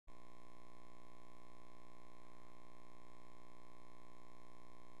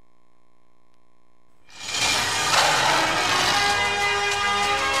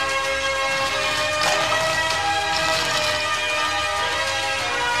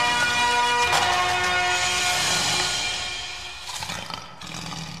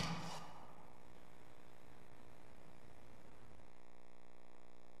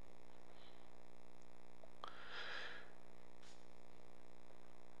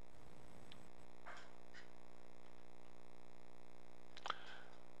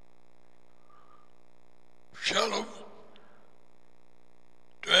Shalom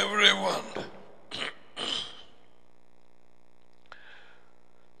to everyone.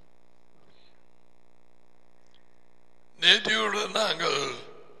 நேற்றையோடு நாங்கள்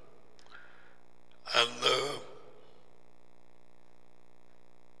அந்த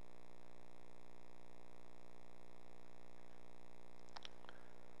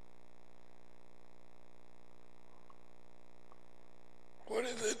what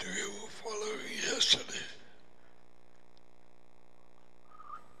is it we were following yesterday?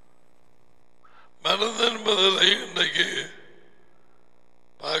 மனதின் பதிலை இன்றைக்கு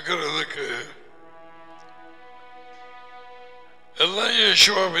பார்க்கிறதுக்கு எல்லா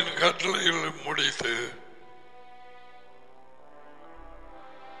இயேசுவின் கட்டளைகளும் முடித்து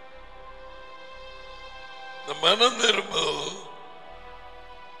இந்த மனம் திரும்பல்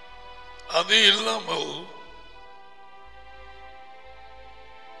அது இல்லாமல்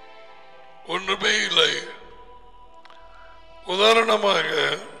ஒன்றுமே இல்லை. உதாரணமாக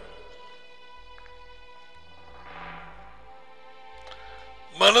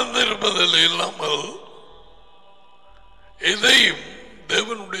மனம் திரும்புதல் இல்லாமல் எதையும்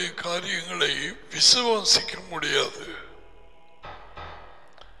தேவனுடைய காரியங்களை விசுவாசிக்க முடியாது.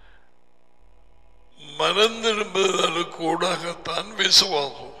 மனம் திரும்புதலுக்கு ஊடாகத்தான்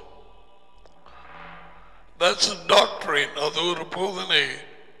விசுவாசம். That's a doctrine. அது ஒரு போதனை.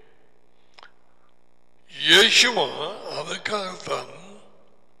 இயேசுவா அதுக்காகத்தான்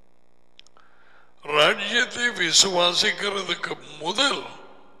ராஜ்யத்தை விசுவாசிக்கிறதுக்கு முதல்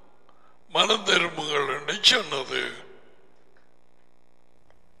மனம் திரும்புங்கள் என்று சொன்னது.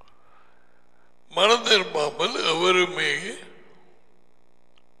 மனம் திரும்பாமல் எவருமே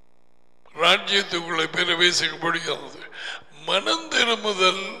ராஜ்யத்துக்குள்ளே பிரவேசிக்க முடியாது. மனம்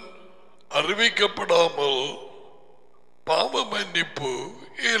திரும்புதல் அறிவிக்கப்படாமல் பாவ மன்னிப்பு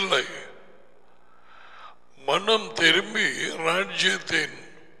இல்லை. மனம் திரும்பி ராஜ்யத்தின்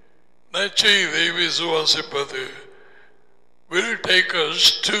நற்செய்தியை விசுவாசிப்பது will take us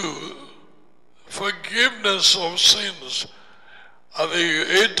to forgiveness of sins. அதை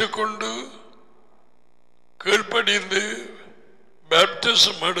ஏற்றுக்கொண்டு கீழ்ப்படிந்து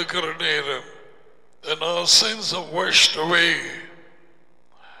பேப்டிசம் எடுக்கிற நேரம் then our sins are washed away.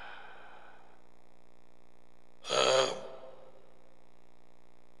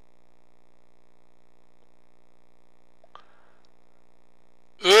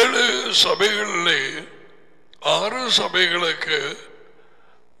 ஏழு சபைகளிலே 6 சபைகளுக்கு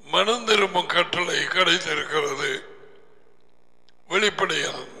மனம் திரும்பும் கட்டளை கிடைத்திருக்கிறது.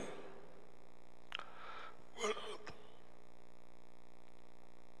 வெளிப்படையாக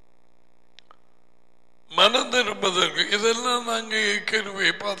மனம் திரும்புவதற்கு இதெல்லாம் நாங்கள் ஏற்கனவே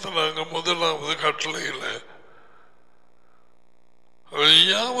பார்த்துனாங்க. முதலாவது கட்டளையில்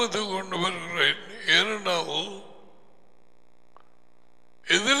யாவது கொண்டு வருகிறேன். ஏனென்றால்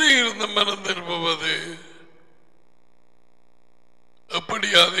எதிலே இருந்து மனம் திரும்புவது, எப்படி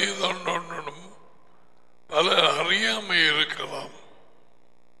அதை தோன்றணும், பல அறியாமை இருக்கலாம்.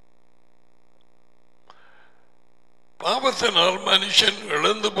 பாவத்தினால் மனுஷன்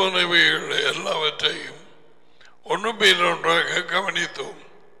இழந்து போனவைகள் எல்லாவற்றையும் ஒன்று பேர் ஒன்றாக கவனித்தோம்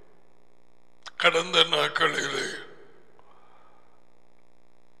கடந்த நாட்களிலே.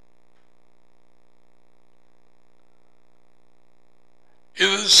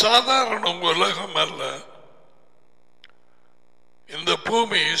 இது சாதாரண உலகம் அல்ல. இந்த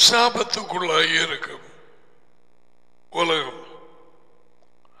பூமி சாபத்துக்குள்ளாகி இருக்கும் உலகம்.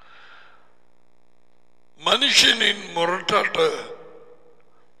 மனுஷனின்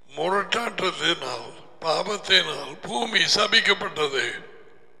முரட்டாட்டத்தினால் பாவத்தினால் பூமி சபிக்கப்பட்டது.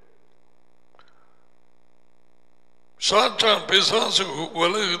 சாத்தான் பிசாசு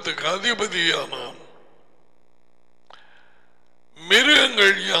உலகத்துக்கு அதிபதியானான்.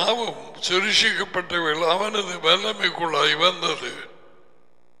 மிருகங்கள் யாவும் சிருஷிக்கப்பட்டவர்கள் அவனது வல்லமைக்குள்ளாய் வந்தது.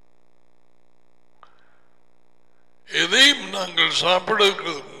 எதையும் நாங்கள்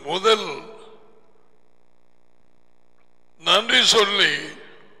சாப்பிடுகிறது முதல் நன்றி சொல்லி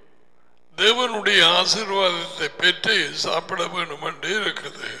தேவனுடைய ஆசீர்வாதத்தை பெற்று சாப்பிட வேண்டும் என்று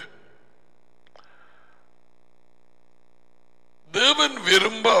இருக்குது. தேவன்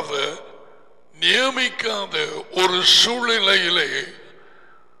விரும்பாத நியமிக்காத ஒரு சூழ்நிலையிலே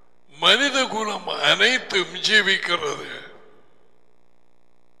மனித குலம் அனைத்தும் ஜீவிக்கிறது.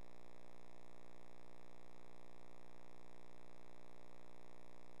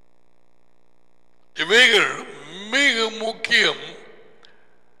 இவைகள் மிக முக்கியம்.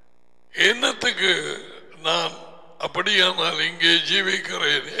 என்னத்துக்கு நான் அப்படியானால் இங்கே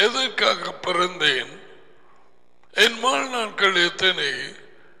ஜீவிக்கிறேன், எதற்காக பிறந்தேன், என் வாழ்நாட்கள் எத்தனை,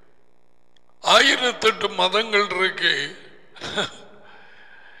 1008 மதங்கள் இருக்கு.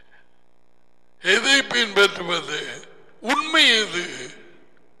 எதை பின்பற்றுவது? உண்மை எது?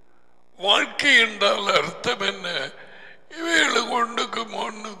 வாழ்க்கை என்றால் அர்த்தம் என்ன? இவைகளுக்கு ஒன்றுக்கும்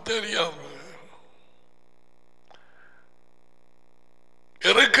ஒன்று தெரியாது.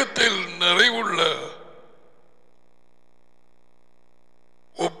 இரக்கத்தில் நிறைவுள்ள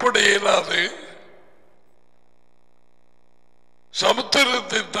ஒப்படையில்லாது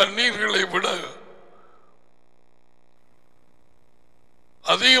சமுத்திரத்தின் தண்ணீர்களை விட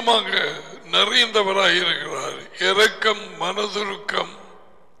அதிகமாக நிறைந்தவராக இருக்கிறார். இரக்கம், மனதுருக்கம்,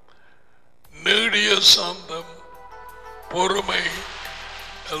 நீடிய சாந்தம், பொறுமை,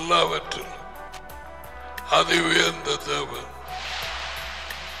 எல்லாவற்றிலும் அதி உயர்ந்த தேவன்.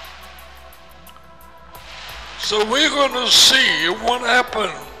 So we're going to see what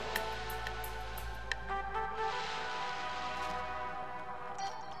happened.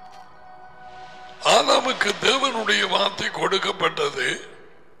 ஆதாமுக்கு தேவனுடைய வார்த்தை கொடுக்கப்பட்டது.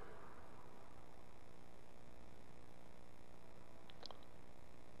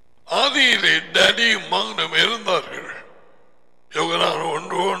 ஆதியிலே டேடியும் மகனும் இருந்தார்கள். யோகனான்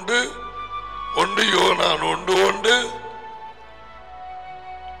 1:1 யோகனான் 1:1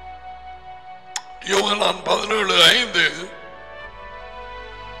 யோகனான் 17:5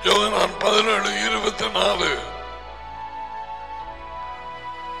 யோகனான் 17:24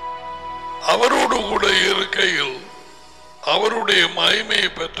 அவரோடு கூட இருக்கையில் அவருடைய மகிமையை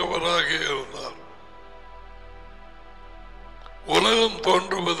பெற்றவராக இருந்தார். உலகம்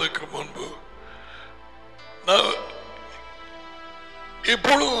தோன்றுவதற்கு முன்பு.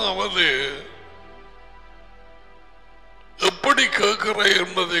 இப்பொழுதாவது எப்படி கேட்கிற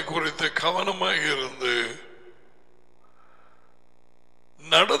என்பதை குறித்து கவனமாக இருந்து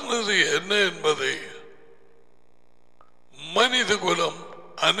நடந்தது என்ன என்பதை மனித குலம்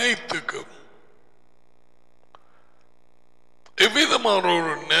அனைத்துக்கும் எவ்விதமான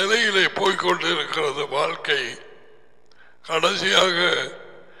ஒரு நிலையிலே போய்கொண்டிருக்கிறது வாழ்க்கை. கடைசியாக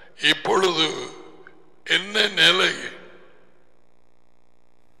இப்பொழுது என்ன நிலை?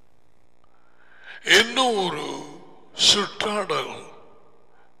 என்ன ஒரு சுற்றாடல்,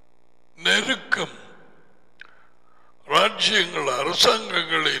 நெருக்கம், ராஜ்யங்கள்,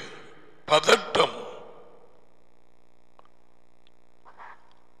 அரசாங்கங்களின் பதட்டம்.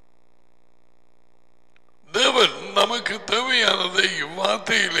 தேவன் நமக்கு தேவையானதை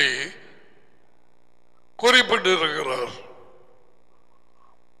வார்த்தையிலே குறிப்பிட்டிருக்கிறார்.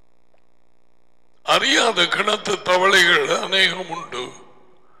 அறியாத கிணத்து தவளைகள் அநேகம் உண்டு.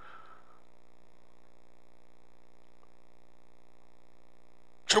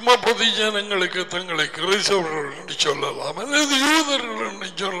 சும்மா பொது ஜனங்களுக்கு தங்களை கிறிஸ்தவர்கள் என்று சொல்லலாம், அல்லது யூதர்கள் என்று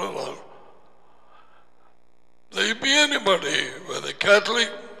சொல்லலாம். Anybody, whether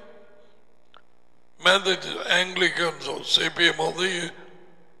Catholic, Methodist, Anglicans or CPM or the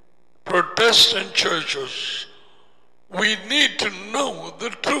Protestant churches, we need to know the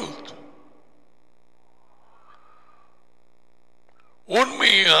truth.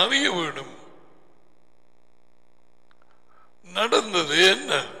 உண்மையை அறிய வேண்டும். நடந்தது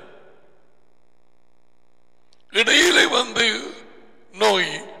என்ன? இடையிலே வந்து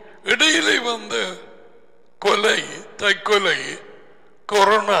நோய், இடையிலே வந்த கொலை, தற்கொலை,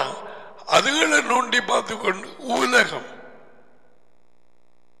 கொரோனா, அதுகளை நோண்டி பார்த்து கொண்டு உலகம்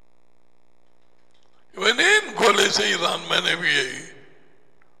இவன் ஏன் கொலை செய்தான் மனைவியை?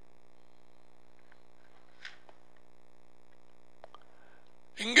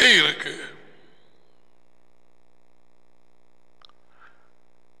 இங்கே இருக்கு.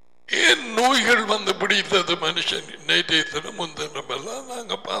 ஏன் நோய்கள் வந்து பிடித்தது மனுஷன்? நேற்றைய தினம் முன்தினம் எல்லாம்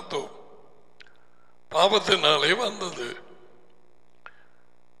நாங்க பார்த்தோம். பாவத்தினாலே வந்தது.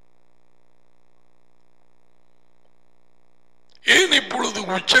 ஏன் இப்பொழுது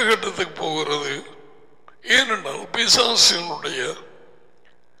உச்சகட்டத்துக்கு போகிறது? ஏனென்றால் பிசாசினுடைய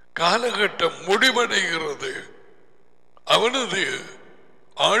காலகட்டம் முடிவடைகிறது. அவனது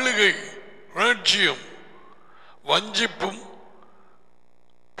ஆளுகை, ராஜ்யம் வஞ்சிப்பும்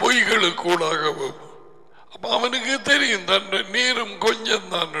பொய்களுக்கூடாகவும். அப்ப அவனுக்கு தெரியும் தன் நேரம்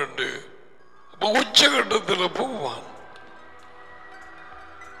கொஞ்சம் தான். அப்ப உச்சகட்டத்தில் போவான்.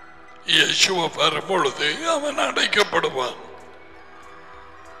 இயேசுவை வரும்பொழுது அவன் அடைக்கப்படுவான்.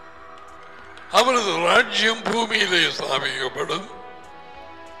 அவரது ராஜ்யம் பூமியிலே ஸ்தாபிக்கப்படும்.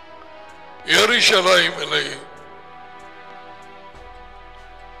 எருசலேமிலே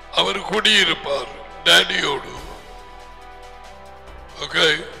அவர் குடியிருப்பார் டேடியோடு. ஓகே,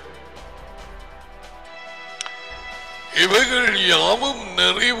 இவைகள் யாவும்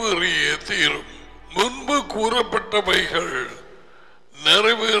நிறைவேறிய தீரும். முன்பு கூறப்பட்டவைகள்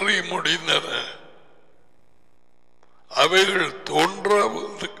நிறைவேறி முடிந்தன. அவைகள்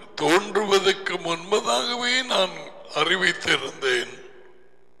தோன்றுவதற்கு முன்பதாகவே நான் அறிவித்திருந்தேன்.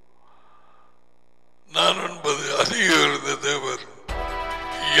 நான் என்பது அதிக தேவர்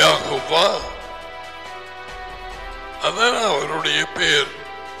யெகோவா, அதான் அவருடைய பெயர்.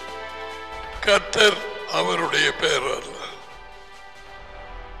 கர்த்தர் அவருடைய பெயர் அல்ல.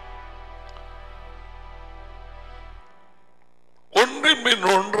 ஒன்றின் பின்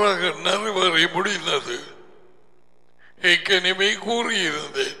ஒன்றாக நிறைவேறி முடிந்தது. ஏற்கனவே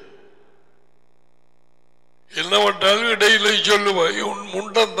கூறியிருந்தேன். என்னவென்றால் இடையில சொல்லுவாய், உன்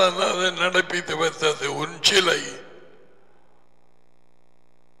முண்டம் தான் அதை நடப்பித்து வைத்தது, உன் சிலை.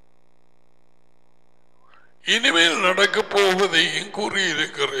 இனிமேல் நடக்கப் போவதையும்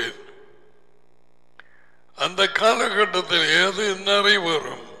கூறியிருக்கிறேன். அந்த காலகட்டத்தில் அது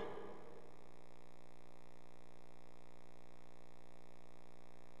நிறைவேறும்.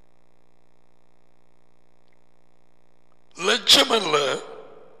 லட்சம் அல்ல,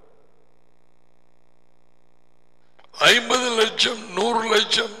 50 லட்சம் 100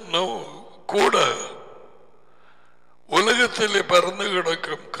 லட்சம் கூட உலகத்திலே பறந்து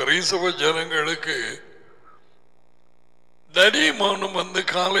கிடக்கும் கிறிஸ்தவ ஜனங்களுக்கு தடிமானம் வந்து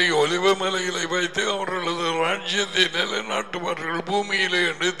காலை ஒலிவமலையிலே வைத்து அவர்களது ராஜ்யத்தை நிலைநாட்டுவார்கள் பூமியிலே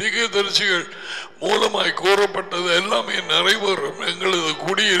என்று தீர்க்கதரிசிகள் மூலமாய் கூறப்பட்டது எல்லாமே நிறைவேறும். எங்களது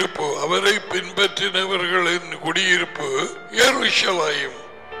குடியிருப்பு, அவரை பின்பற்றினவர்களின் குடியிருப்பு எருசலேம்.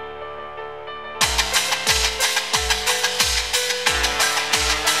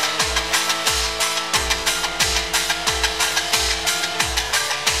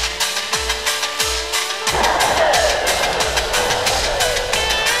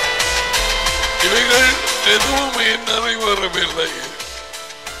 இவைகள் எதுவுமே நிறைவேறவில்லை.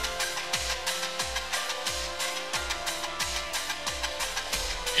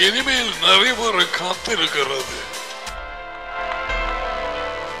 இனிமேல் நிறைவேற காத்திருக்கிறது.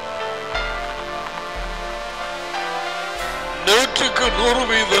 நூற்றுக்கு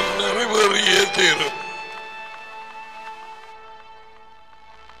 100% நிறைவேறியே தீரும்.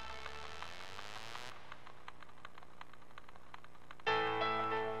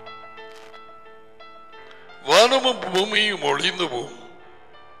 வானமும் பூமியும் ஒழிந்து போகும்,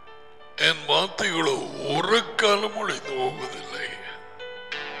 என் வார்த்தைகளோ ஒரு காலம் ஒழிந்து போவதில்லை.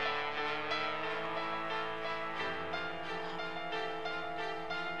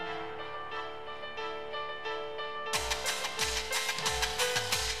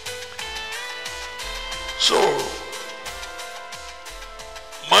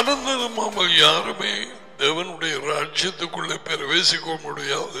 மனந்திரும்பாமல் யாருமே தேவனுடைய ராஜ்யத்துக்குள்ளே பிரவேசிக்க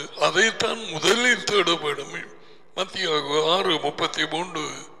முடியாது. அதைத்தான் முதலில் தேட வேண்டும். மத்திய 6:33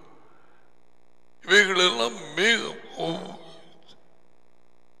 இவைகளெல்லாம் மிக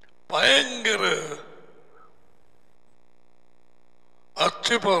பயங்கர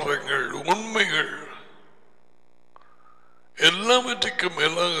அச்சபாரங்கள், உண்மைகள். எல்லாவற்றுக்கும்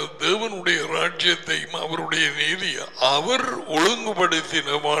மேலாக தேவனுடைய ராஜ்யத்தையும் அவருடைய நீதியை அவர் ஒழுங்குபடுத்தின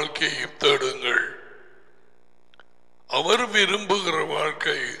வாழ்க்கையை தேடுங்கள். அவர் விரும்புகிற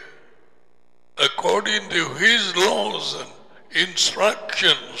வாழ்க்கை according to his laws and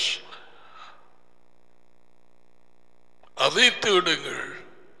instructions, அதை தேடுங்கள்.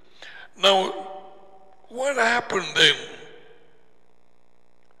 Now what happened then?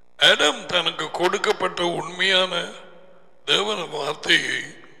 Adam தனக்கு கொடுக்கப்பட்ட உண்மையான தேவன வார்த்தையை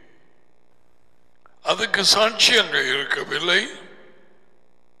அதுக்கு சாட்சி அங்கே இருக்கவில்லை.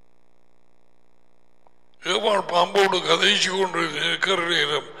 ஏவாள் பாம்போடு கதைச்சு கொண்டு இருக்கிற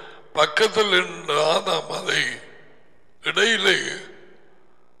நேரம் பக்கத்தில் இருந்த ஆதாம் அதை இடையிலே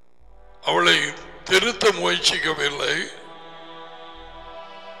அவளை திருத்த முயற்சிக்கவில்லை.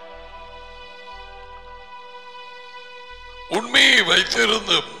 உண்மையை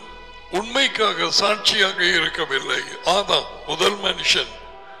வைத்திருந்தும் உண்மைக்காக சாட்சியாக இருக்கவில்லை. ஆதாம் முதல் மனுஷன்.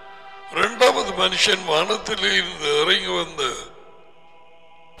 இரண்டாவது மனுஷன் வானத்திலே இருந்து இறங்கி வந்த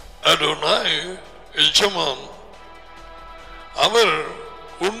அடோனாய் எஜமான். அவர்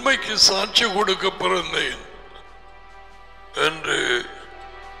உண்மைக்கு சாட்சி கொடுக்க பிறந்தேன் என்று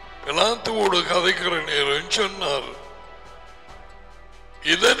பிலாத்துவோடு கதைக்கிற நேரம் சொன்னார்.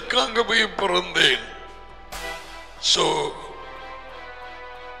 இதற்காக போய் பிறந்தேன். சோ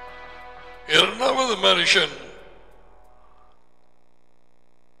இரண்டாவது மனுஷன்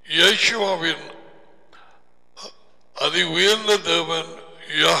யேசுவாவின் அதி உயர்ந்த தேவன்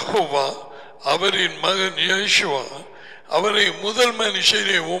யெகோவா, அவரின் மகன் யேசுவா. அவரை முதல்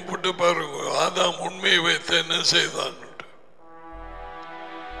மனுஷனை ஒப்பிட்டு பாருங்க. ஆதாம் உண்மையை வைத்து என்ன செய்தான்?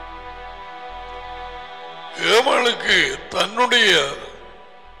 ஏவாளுக்கு தன்னுடைய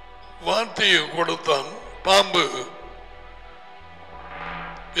வார்த்தையை கொடுத்தான். பாம்பு,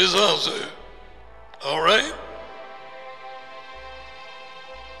 பிசாசு. Alright?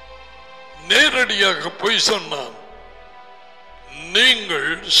 நேரடியாக பொய் சொன்னான். நீங்கள்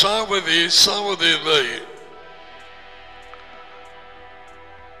சாவதில்லை,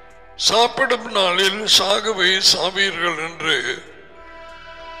 சாப்பிடும் நாளில் சாகவே சாவீர்கள் என்று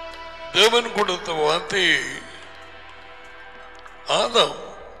தேவன் கொடுத்த வார்த்தையை ஆதாம்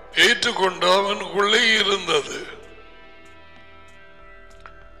ஏற்றுக்கொண்டு அவனுக்குள்ளே இருந்தது.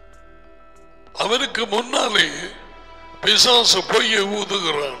 அவனுக்கு முன்னாலே பிசாசு பொய்யை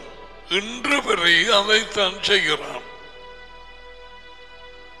ஊதுகிறான். இன்று வரை அதைத்தான் செய்கிறான்.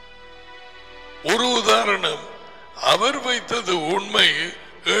 ஒரு உதாரணம், அவர் வைத்தது உண்மை.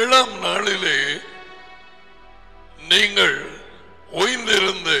 7ஆம் நாளிலே நீங்கள்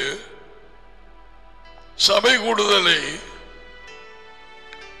ஓய்ந்திருந்து சபை கூடுதலை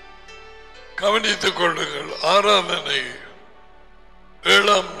கவனித்துக் கொள்ளுங்கள். ஆராதனை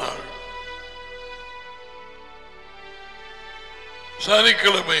 7ஆம் நாள்,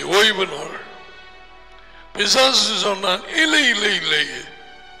 சனிக்கிழமை ஓய்வு நாள். பிசாசு சொன்னான், இல்லை இல்லை இல்லை,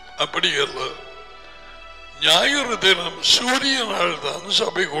 அப்படி அல்ல, ஞாயிறு தினம் சூரிய நாள் தான்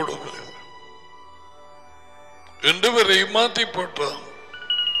சபை கூடும் என்று வரை மாற்றி போட்டான்.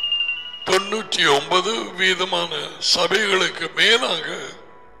 99% சபைகளுக்கு மேலாக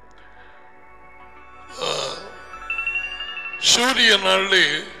சூரிய நாளிலே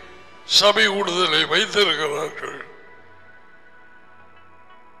சபை கூடுதலை வைத்திருக்கிறார்கள்.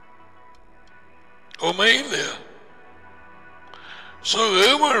 இல்லையா?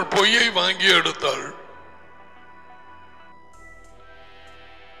 ஏமாள் பொய்யை வாங்கி எடுத்தாள்.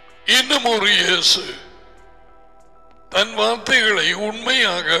 இன்னும் ஒரு இயேசு தன் வார்த்தைகளை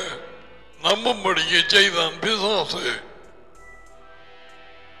உண்மையாக நம்பும்படியே செய்தான். பிசாசு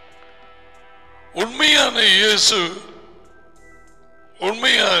உண்மையான இயேசு,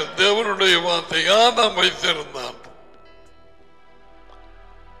 உண்மையான தேவனுடைய வார்த்தை ஆதாம் வைத்திருந்தான்.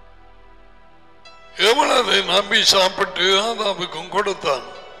 எவ்வளவு நம்பி சாப்பிட்டு ஆதாமுக்கும் கொடுத்தான்.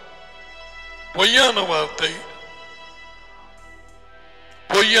 பொய்யான வார்த்தை,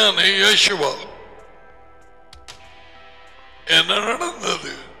 பொய்யான இயேசுவா. என்ன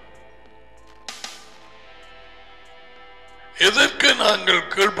நடந்தது? எதற்கு நாங்கள்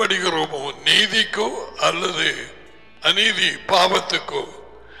கீழ்ப்படுகிறோமோ, நீதிக்கோ அல்லது அநீதி பாவத்துக்கோ,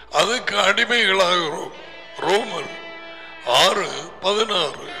 அதுக்கு அடிமைகளாகிறோம். ரோமர்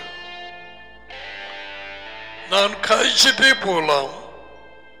 6:16. நான் கழிச்சிட்டே போலாம்.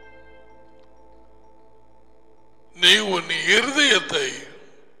 நீ உன் இருதயத்தை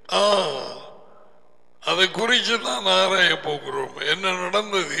அதை குறித்து தான் ஆராய போகிறோம். என்ன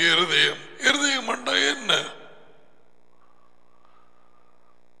நடந்தது? இருதயம். இருதயம் என்ன?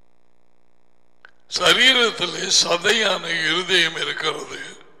 சரீரத்திலே சதையான இருதயம் இருக்கிறது.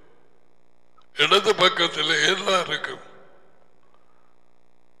 இடது பக்கத்தில் எல்லாம் இருக்கும்.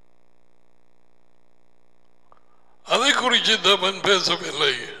 அதை குறித்து தேவன்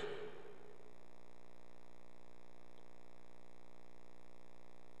பேசவில்லை.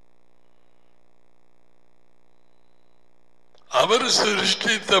 அவர்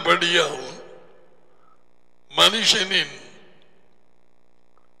சிருஷ்டித்தபடியால் மனுஷனின்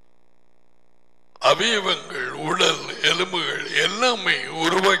அவயவங்கள், உடல், எலும்புகள் எல்லாமே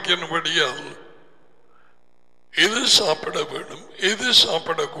உருவாக்கினபடியால் எது சாப்பிட வேண்டும், எது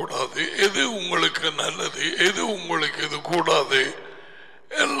சாப்பிடக்கூடாது, எது உங்களுக்கு நல்லது, எது உங்களுக்கு இது கூடாது,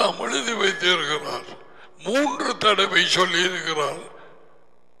 எல்லாம் எழுதி வைத்திருக்கிறார். 3 தடவை சொல்லி இருக்கிறார்.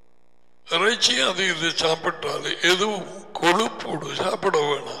 இறைச்சி அது இது சாப்பிட்டால் எதுவும் கொழுப்போடு சாப்பிட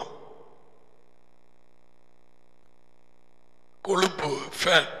வேணாம். கொழுப்பு,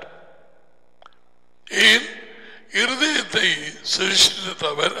 ஃபேட். ஏன்? இருதயத்தை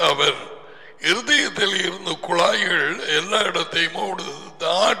சிருஷ்டித்தவர் அவர். இருதயத்தில் இருந்த குழாய்கள் எல்லா இடத்தையும் ஓடுது.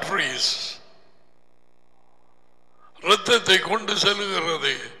 ஆர்டரிஸ் இரத்தத்தை கொண்டு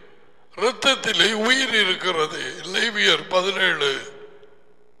செல்கிறது. இரத்தத்திலே உயிர் இருக்கிறது. லேவியர் 17.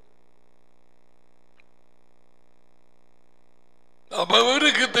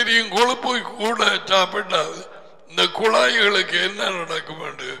 அவருக்கு தெரியும், கொழுப்பு கூட சாப்பிட்டால் இந்த குழாய்களுக்கு என்ன நடக்கும்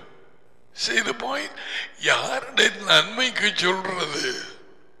என்று. செய்து போய் யாருடைய நன்மைக்கு சொல்றது?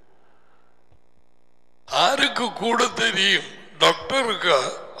 யாருக்கு கூட தெரியும்? டாக்டருக்கா?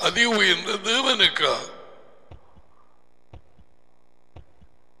 அதி உயர்ந்த தேவனுக்கா?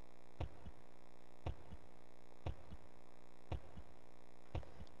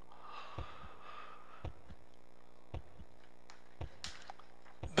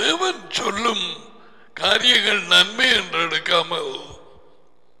 தேவன் சொல்லும் காரியங்கள் நன்மை என்று எடுக்காமல்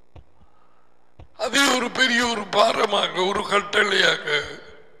அதே ஒரு பெரிய ஒரு பாரமாக ஒரு கட்டளையாக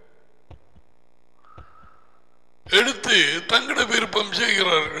எடுத்து தங்கட விருப்பம்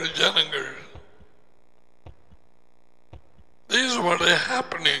செய்கிறார்கள் ஜனங்கள். This is what is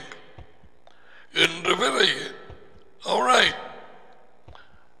happening என்று வரை. All right.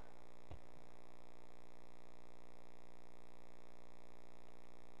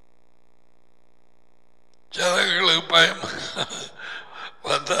 ஜனங்களுக்கு பயம்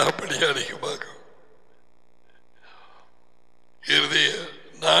வந்தா அப்படி அடிக்குமாக இறுதிய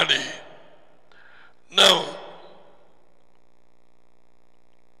நாடி. Now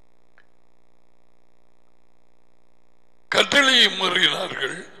கட்டளையை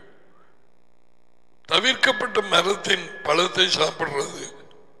மீறினார்கள். தவிர்க்கப்பட்ட மரத்தின் பழத்தை சாப்பிடுறது,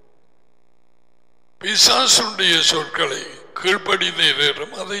 பிசாசுடைய சொற்களை கீழ்ப்படிந்த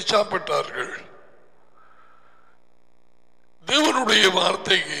நேரம் அதை சாப்பிட்டார்கள். தேவனுடைய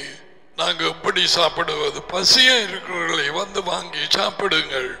வார்த்தைக்கு நாங்க எப்படி சாப்பிடுவது? பசியா இருக்கிறவர்களை வந்து வாங்கி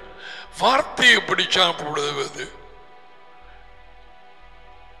சாப்பிடுங்கள். வார்த்தை எப்படி சாப்பிடுவது?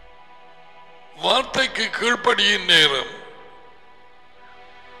 வார்த்தைக்கு கீழ்ப்படியின் நேரம்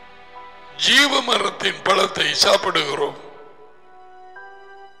ஜீவ மரத்தின் பழத்தை சாப்பிடுகிறோம்.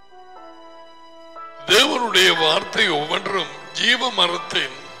 தேவனுடைய வார்த்தை ஒவ்வொன்றும் ஜீவ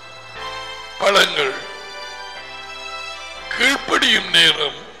மரத்தின் பழங்கள். கீழ்ப்படியும்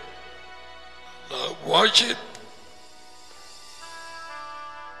நேரம் வாட்ச் இட்.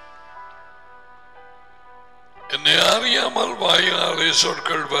 என்னை அறியாமல் வாயினாலே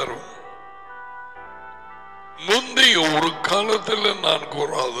சொற்கள் வரும். முந்தைய ஒரு காலத்தில் நான்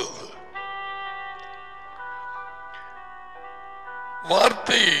கூறாதது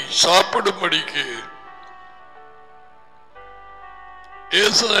வார்த்தையை சாப்பிடும்படிக்கு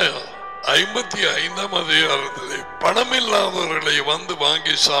ஏசாயா 55ஆம் அதிகாரத்திலே பணமில்லாதவர்களை வந்து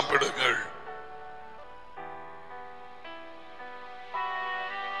வாங்கி சாப்பிடுங்கள்.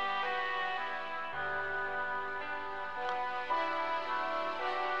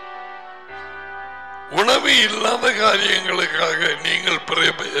 உணவு இல்லாத காரியங்களுக்காக நீங்கள்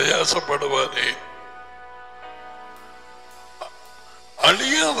பிரயாசப்படுவானே,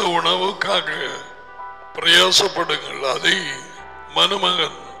 அழியாத உணவுக்காக பிரயாசப்படுங்கள், அதை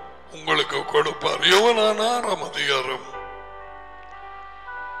மனுமகன் உங்களுக்கு கொடுப்பார். யோவான் 6ஆம் அதிகாரம்.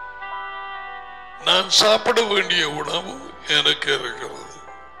 நான் சாப்பிட வேண்டிய உணவு எனக்கு இருக்கிறது.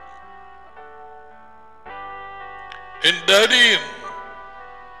 என் டாடியின்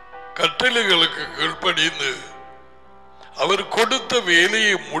கட்டளைகளுக்கு கீழ்ப்படிந்து அவர் கொடுத்த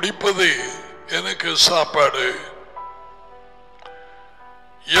வேலையை முடிப்பது எனக்கு சாப்பாடு.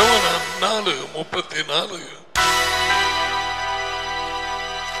 யோவான் 4:34.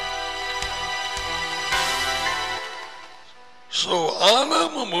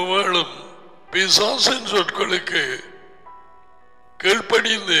 ஆதாமும் ஏவாளும் பிசாசின் சொற்களுக்கு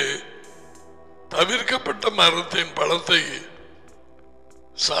கீழ்ப்படிந்து தவிர்க்கப்பட்ட மரத்தின் பழத்தை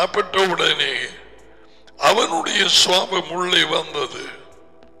சாப்பிட்ட உடனே அவனுடைய சுவாபம் உள்ளே வந்தது.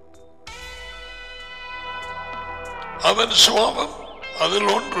 அவன் சுவாபம் அதில்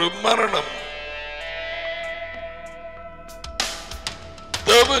ஒன்று மரணம்.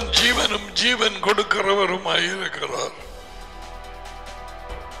 தேவன் ஜீவனும் ஜீவன் கொடுக்கிறவருமாயிருக்கிறார்.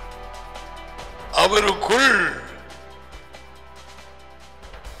 அவருக்குள்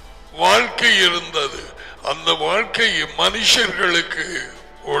வாழ்க்கை இருந்தது. அந்த வாழ்க்கை மனுஷர்களுக்கு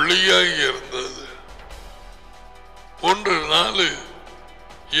ஒளியாய் இருந்தது. 1:4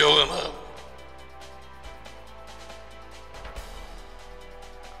 யோவான்.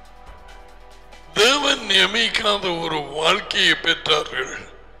 தேவன் நியமிக்காத ஒரு வாழ்க்கையை பெற்றார்கள்.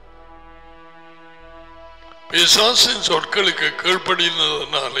 பிசாசின் சொற்களுக்கு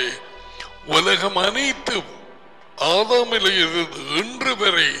கீழ்ப்படினதனாலே உலகம் அனைத்தும் ஆதாமிலே இருந்து இன்று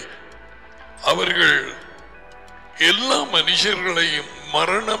வரை அவர்கள் எல்லா மனுஷர்களையும்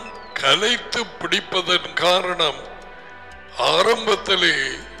மரணம் கலைத்து பிடிப்பதன் காரணம் ஆரம்பத்திலே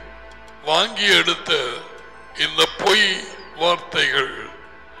வாங்கி எடுத்த இந்த பொய் வார்த்தைகள்.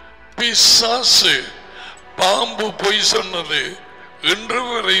 பிசாசு பாம்பு பொய் சொன்னது இன்று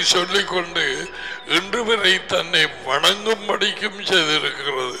வரை சொல்லிக்கொண்டு இன்று வரை தன்னை வணங்கும்படிக்கும்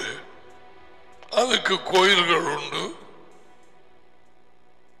செய்திருக்கிறது. அதுக்கு கோயில்கள் உண்டு.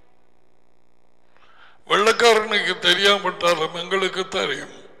 வெள்ளக்காரனுக்கு தெரியாமட்டாலும் எங்களுக்கு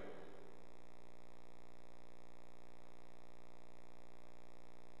தெரியும்.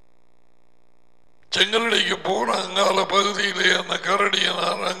 செங்கலடிக்கு போன அங்கால பகுதியிலே அந்த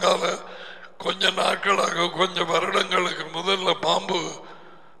கரடியனார் அங்கால கொஞ்ச நாட்களாக கொஞ்சம் வருடங்களுக்கு முதல்ல பாம்பு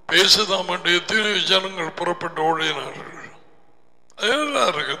பேசுதாம் என்று எத்தனை ஜனங்கள் புறப்பட்டு ஓடினார்கள்.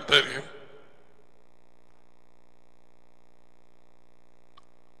 எல்லாருக்கும் தெரியும்.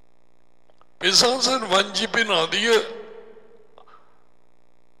 பிசாசன் வஞ்சிப்பின்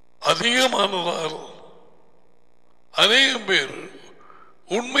அதிகமானதால் அநேகம் பேர்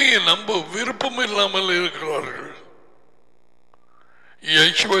உண்மையை நம்ப விருப்பம் இல்லாமல் இருக்கிறார்கள்.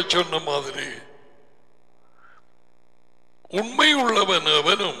 இயேசுவை சொன்ன மாதிரி உண்மை உள்ளவன்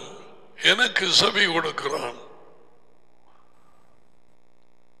அவனும் எனக்கு செவி கொடுக்கிறான்.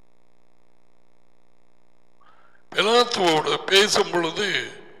 பிலாத்துவோடு பேசும் பொழுது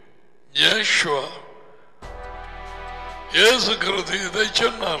இயேசு கிறிஸ்து இதை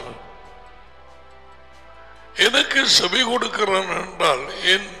சொன்னார், எனக்கு செவி கொடுக்கிறான் என்றால்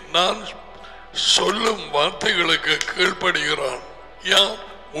நான் சொல்லும் வார்த்தைகளுக்கு கீழ்ப்படுகிறான். யார்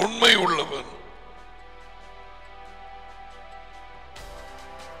உண்மை உள்ளவன்?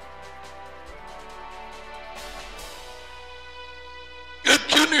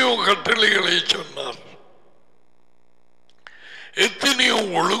 எத்தனையோ கட்டளைகளை சொன்னார், எத்தனையோ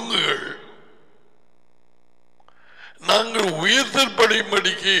ஒழுங்குகள். நாங்கள்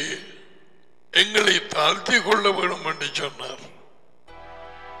உயர்த்தற்படிக்கு எங்களை தாழ்த்தி கொள்ள வேண்டும் என்று சொன்னார்.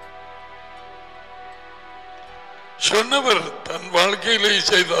 சொன்னவர் தன் வாழ்க்கையிலே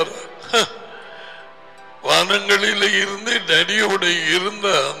செய்தார். வானங்களில் இருந்து நடியோட இருந்த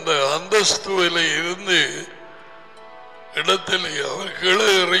அந்த அந்தஸ்துவில இருந்து இடத்திலே அவர் கீழே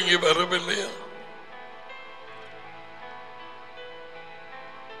இறங்கி வரவில்லையா?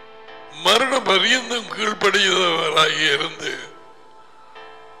 மரண பரியந்தம் கீழ்ப்படுகிறவராகி இருந்து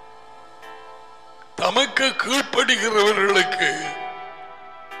தமக்கு கீழ்ப்படுகிறவர்களுக்கு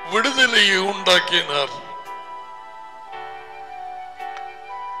விடுதலையை உண்டாக்கினார்.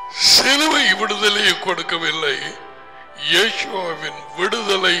 சிலுவை விடுதலையை கொடுக்கவில்லை, இயேசுவின்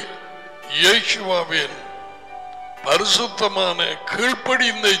விடுதலை, இயேசுவின் பரிசுத்தமான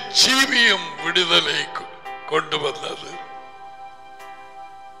கீழ்ப்படிந்த ஜீவியம் விடுதலை கொண்டு வந்தது.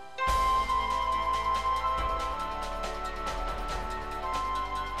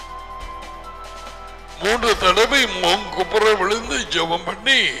 மூன்று தடவை குப்புற விழுந்து ஜெபம்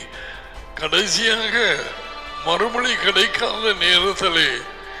பண்ணி கடைசியாக மறுமொழி கிடைக்காத நேரத்திலே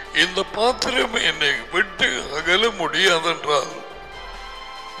இந்த பாத்திரம் என்னை விட்டு அகல முடியாதென்றால்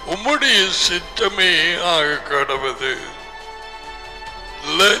உம்முடைய சித்தமே ஆக கடவுது.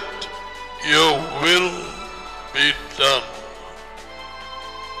 Let your will be done.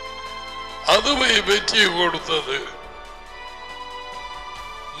 அதுவே வெற்றி கொடுத்தது.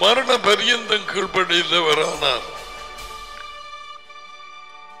 மரண பரியந்தம் கீழ்ப்படிந்தவரானார்.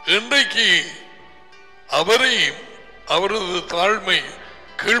 இன்றைக்கு அவரை அவரது தாழ்மை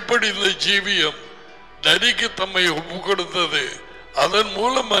கீழ்ப்படிந்த ஜீவியம் நரிக்கு தம்மை ஒப்பு கொடுத்தது. அதன்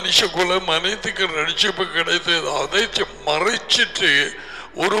மூலம் மனுஷ குலம் அனைத்துக்கு ரட்சிப்பு கிடைத்தது. அதை மறைச்சிட்டு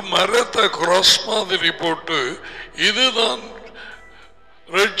ஒரு மரத்தை கிராஸ் மாதிரி போட்டு இதுதான்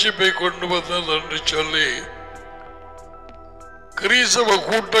ரட்சிப்பை கொண்டு வந்தது என்று சொல்லி கிறிஸ்தவ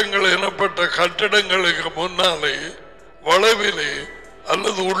கூட்டங்கள் எனப்பட்ட கட்டடங்களுக்கு முன்னாலே வளவிலே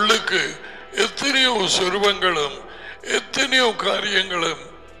அல்லது உள்ளுக்கு எத்தனையோ சுருவங்களும் எத்தனையோ காரியங்களும்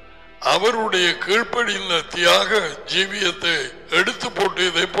அவருடைய கீழ்ப்படிந்த தியாக ஜீவியத்தை எடுத்து போட்டு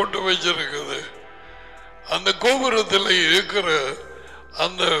இதை போட்டு வச்சிருக்குது. அந்த கோபுரத்தில் இருக்கிற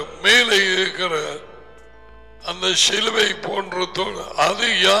அந்த மேலே இருக்கிற அந்த சிலுவை போன்ற அது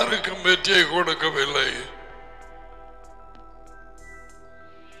யாருக்கும் வெற்றியை கொடுக்கவில்லை.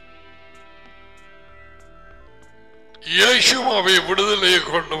 இயேசுவை விடுதலையை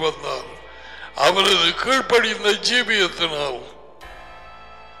கொண்டு வந்தார் அவரது கீழ்ப்படிந்த ஜீவியத்தினால்.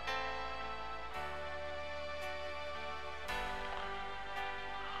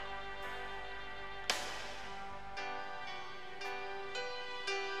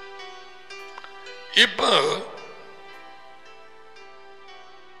 இப்ப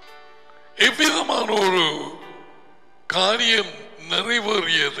எவ்விதமான ஒரு காரியம்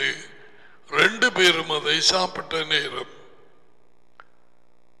நிறைவேறியது. ரெண்டு பேரும் அதை சாப்பிட்ட நேரம்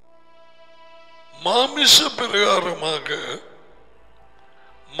மாமிச பிரகாரமாக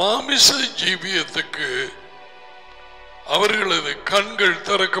மாமிச ஜீவியத்துக்கு அவர்களது கண்கள்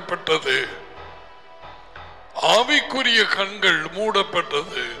திறக்கப்பட்டது, ஆவிக்குரிய கண்கள்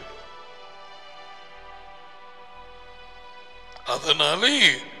மூடப்பட்டது. அதனாலே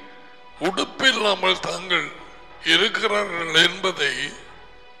உடுப்பில்லாமல் தாங்கள் இருக்கிறார்கள் என்பதை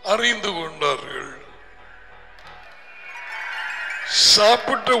அறிந்து கொண்டார்கள்.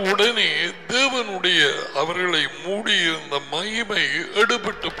 சாப்பிட்ட உடனே தேவனுடைய அவர்களை மூடியிருந்த மகிமை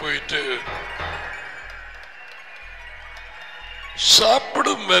எடுபட்டு போயிட்டு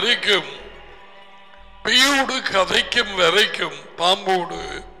சாப்பிடும் வரைக்கும் பேயோடு கதைக்கும் வரைக்கும் பாம்போடு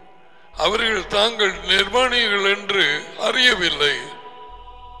அவர்கள் தாங்கள் நிர்வாணிகள் என்று அறியவில்லை.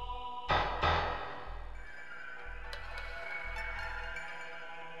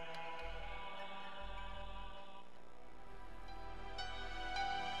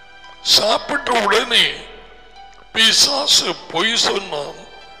 சாப்பிட்ட உடனே பிசாசு பொய் சொன்னான்,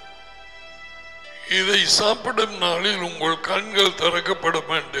 இதை சாப்பிடும் நாளில் உங்கள் கண்கள்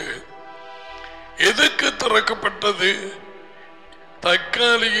திறக்கப்படும் என்று. எதற்கு திறக்கப்பட்டது?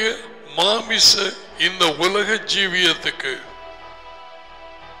 தற்காலிக மாமிச இந்த உலக ஜீவியத்துக்கு.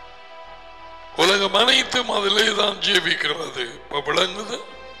 உலகம் அனைத்தும் அதிலே தான் ஜீவிக்கிறது. இப்ப விளங்குது.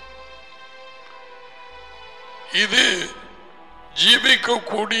 இது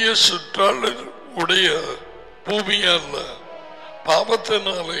ஜீவிக்கக்கூடிய சுற்றாளர் உடைய பூமி அல்ல,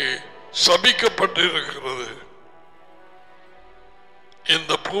 பாவத்தினாலே சபிக்கப்பட்டிருக்கிறது.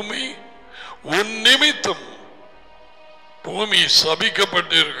 இந்த பூமி உன் நிமித்தம் பூமி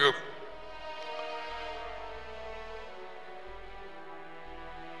சபிக்கப்பட்டிருக்கும்.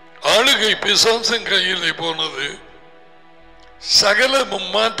 ஆளுகை பிசாசின் கையிலே போனது, சகலமும்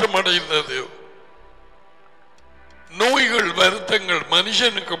மாற்றம் அடைந்தது. நோய்கள் வருத்தங்கள்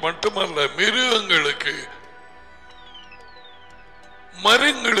மனுஷனுக்கு மட்டுமல்ல, மிருகங்களுக்கு,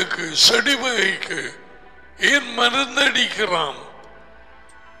 மரங்களுக்கு, செடி வகைக்கு. ஏன் மருந்தடிக்கிறான்?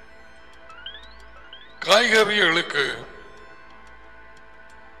 காய்கறிகளுக்கு.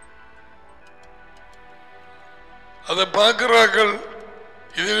 அதை பார்க்கிறார்கள்.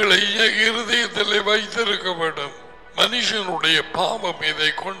 இதுகளை இருதயத்தில் வைத்திருக்க வேண்டும். மனுஷனுடைய பாவம் இதை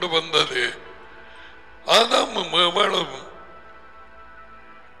கொண்டு வந்தது. ஆதாமும் ஏவாளும்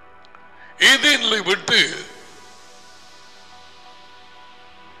ஏதேனை விட்டு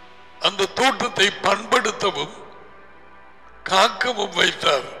அந்த தோட்டத்தை பண்படுத்தவும் காக்கவும்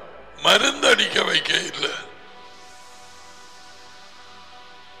வைத்தார். மருந்து அடிக்க வைக்க இல்லை.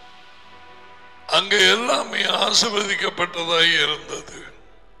 அங்க எல்லாமே ஆசீர்வதிக்கப்பட்டதாக இருந்தது.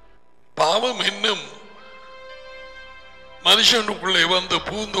 பாவம் இன்னும் மனுஷனுக்குள்ளே வந்து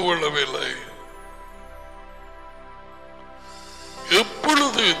பூந்து கொள்ளவில்லை.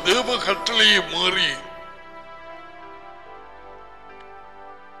 எப்பொழுது தேவ கட்டளையை மீறி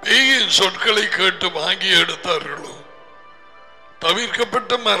பேயின் சொற்களை கேட்டு வாங்கி எடுத்தார்களோ,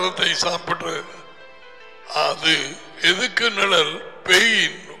 தவிர்க்கப்பட்ட மரத்தை சாப்பிட, அது எதுக்கு நிழல்?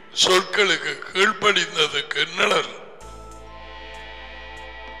 பேயின் சொற்களுக்கு கீழ்ப்படிந்ததுக்கு நிழல்.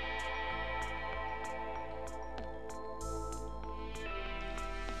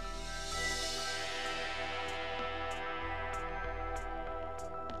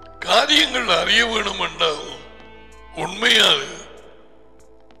 காரியங்கள் அறிய வேணும் என்றால் உண்மையாக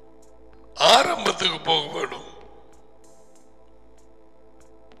ஆரம்பத்துக்கு போக வேண்டும்.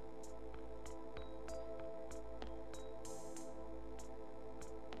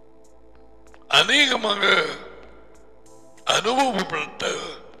 அநேகமாக அனுபவப்பட்ட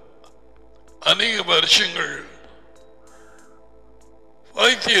அநேக வருஷங்கள்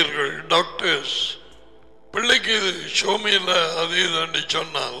வைத்தியர்கள், டாக்டர்ஸ் பிள்ளைக்கு இது சோமியில அதே தாண்டி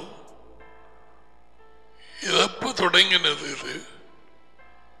சொன்னால், இது எப்ப தொடங்கினது? இது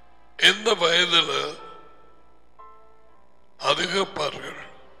எந்த வயதில் அதிகப்பார்கள்?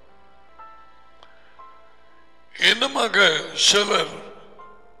 என்னமாக சிலர்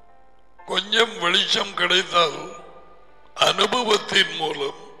கொஞ்சம் வெளிச்சம் கிடைத்தால் அனுபவத்தின்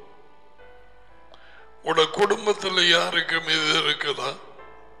மூலம், உட குடும்பத்தில் யாருக்கும் இது இருக்குதா?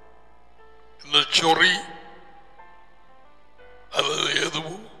 இந்த சொறி அல்லது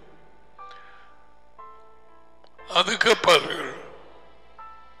எதுவும் அதுக்கப்பார்கள்.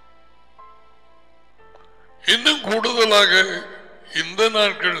 இன்னும் கூடுதலாக இந்த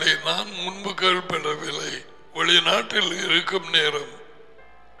நாட்களில் நான் முன்பு கேள்விப்படவில்லை, வெளிநாட்டில் இருக்கும் நேரம்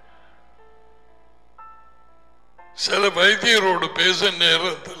சில வைத்தியரோடு பேச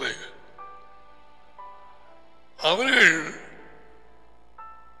நேரத்தில் அவர்கள்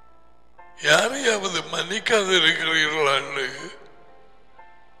யாரையாவது மன்னிக்காது இருக்கிறீர்களா என்று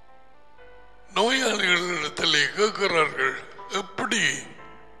நோயாளிகளிடத்தில் கேட்கிறார்கள். எப்படி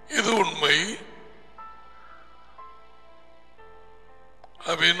இது உண்மை?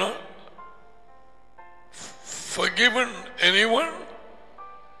 Have you not forgiven anyone?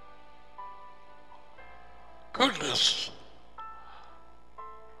 Goodness.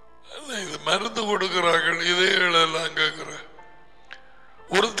 இது மருந்து கொடுக்கிறார்கள், இதையெல்லாம் கேட்கிற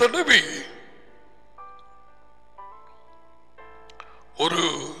ஒரு தடவை ஒரு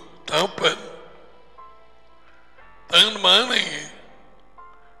தகப்பன் தன் மகனை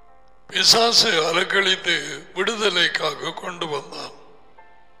பிசாசு அலக்கழித்து விடுதலைக்காக கொண்டு வந்தான்.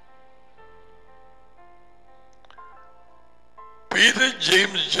 பீட்டர்,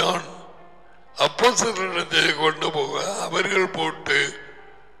 ஜேம்ஸ், ஜான் அப்போஸ்தலரிடத்தை கொண்டு போக அவர்கள் போட்டு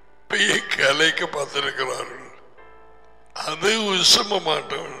பெய்ய கலைக்க பார்த்திருக்கிறார்கள். அது உசும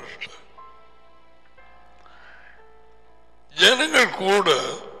மாட்டவர்கள். ஜனங்கள் கூட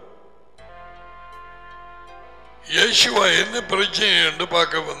இயேசுவா என்ன பிரச்சனை என்று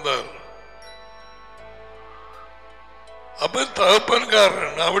பார்க்க வந்தார். அப்ப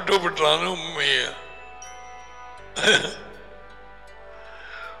தகப்பன்காரன் விட்டு விட்டான். உண்மைய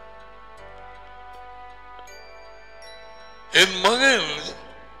என் மகன்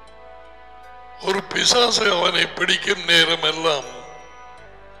ஒரு பிசாசு அவனை பிடிக்கும் நேரம் எல்லாம்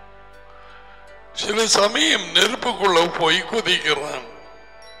சில சமயம் நெருப்புக்குள்ள போய் குதிக்கிறான்.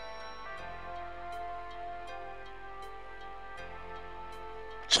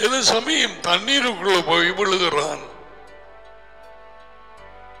 சில சமயம் தண்ணீருக்குள்ள போய் விழுகிறான்.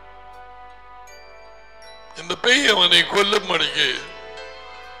 இந்த பேய் அவனை கொல்லும் அடிக்க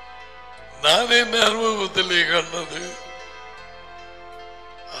நான் என்ன அனுபவத்திலே கண்டது.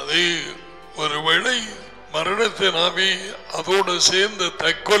 அது ஒருவேளை மரணத்தின் ஆவி அதோடு சேர்ந்த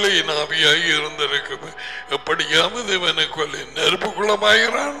தற்கொலையின் ஆவியாகி இருந்திருக்கும். எப்படியாவது இவனை கொலை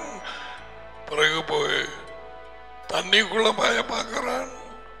நெருப்புக்குள்ளமாகிறான், பிறகு போய் தண்ணிக்குள்ளமாய பார்க்கிறான்.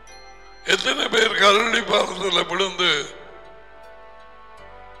 எத்தனை பேர் கரடி பாலத்தில் விழுந்து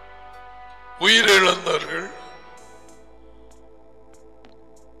உயிரிழந்தார்கள்.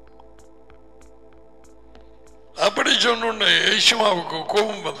 அப்படி சொன்ன இயேசுவுக்கு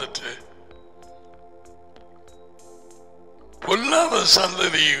கோபம் வந்துட்டு, பொல்லாத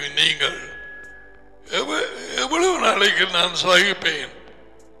சந்ததி நீங்கள் எவ்வளவு நாளைக்கு நான் சகிப்பேன்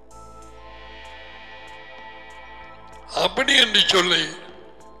அப்படி என்று சொல்லி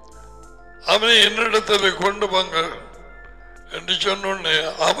அவனை என்னிடத்தில் கொண்டு வாங்க என்று சொன்ன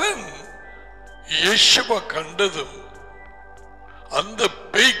அவன் இயேசுவை கண்டதும் அந்த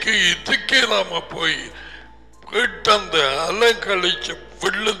பேய்க்கு இதுக்கேலாம போய் கேட்டந்த அலங்கழிச்சு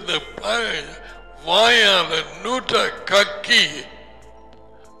விழுந்த வாயால நூற்றை கக்கி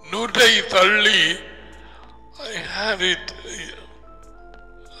நூற்றை தள்ளி I had it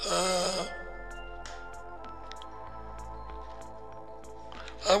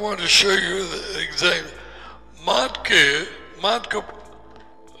I want to show you the exact mark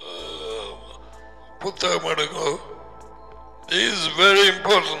புத்தகம் எடுங்கோ. This is very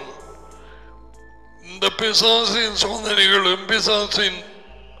important. இந்த பிசாசின் சோதனைகளும் பிசாசின்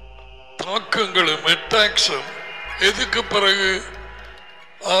தாக்கங்களும் அட்டாக்ஸும் எதுக்கு பிறகு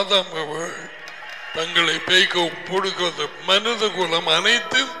ஆதாம் தங்களை பேய்க்க பொடுக்கிறது மனித குலம்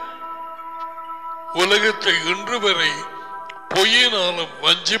அனைத்தும் உலகத்தை இன்று வரை பொய்யினாலும்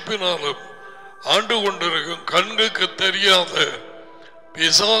வஞ்சிப்பினாலும் ஆண்டு கொண்டிருக்கும் கண்ணுக்கு தெரியாத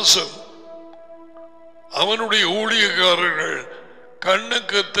பிசாசும் அவனுடைய ஊழியக்காரர்கள்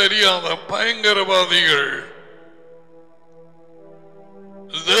கண்ணுக்கு தெரியாத பயங்கரவாதிகள்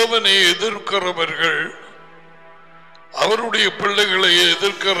தேவனை எதிர்க்கிறவர்கள் அவருடைய பிள்ளைகளை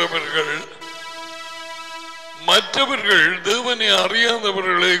எதிர்க்கிறவர்கள் மற்றவர்கள் தேவனை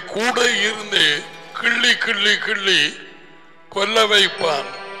அறியாதவர்களை கூட இருந்து கிள்ளி கிள்ளி கிள்ளி கொல்ல வைப்பான்,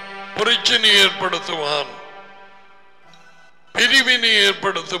 பிரச்சனை ஏற்படுத்துவான், பிரிவினை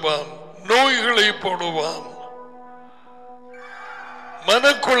ஏற்படுத்துவான், நோய்களை போடுவான்,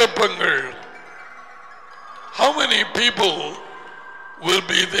 மனக்குழப்பங்கள். How many people will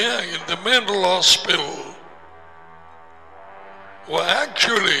be there in the mental hospital who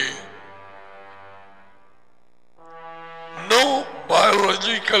actually no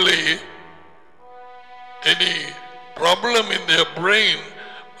biologically any problem in their brain,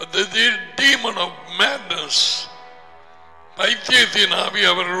 but the demon of madness பைத்தியத்தின் ஆவி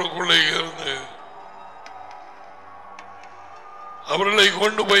அவர்களுக்குள்ளே இருந்து அவர்களை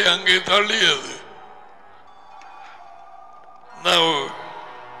கொண்டு போய் அங்கே தள்ளியது. Now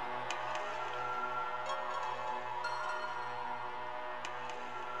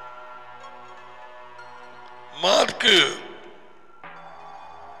மார்க்கு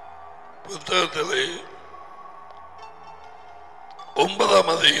புத்தகத்திலே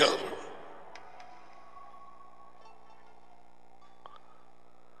 9ஆம் அதிகாரம்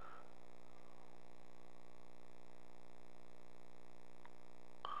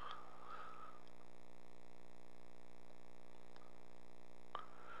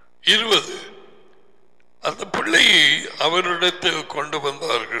அந்த பிள்ளையை அவரிடத்தில் கொண்டு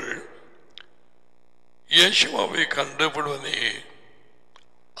வந்தார்கள். இயேசுவை கண்டவுடனே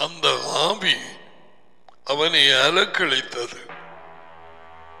அந்த ஆவி அவனை அலக்களித்தது.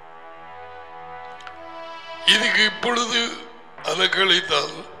 இதுக்கு இப்பொழுது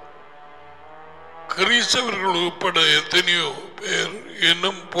அலக்களித்தால் கிறிஸ்தவர்கள் உட்பட எத்தனையோ பேர்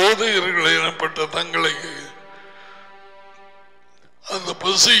இன்னும் போதையர்கள் எனப்பட்ட தங்களை அந்த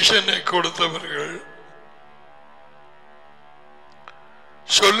பொசிஷனை கொடுத்தவர்கள்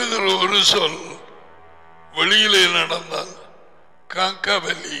சொல்லுகிற ஒரு சொல் வெளியிலே நடந்தால்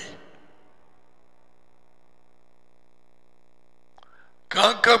காக்காவலி,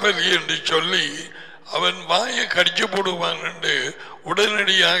 காக்கா பலி என்று சொல்லி அவன் வாயை கடிச்சு போடுவான் என்று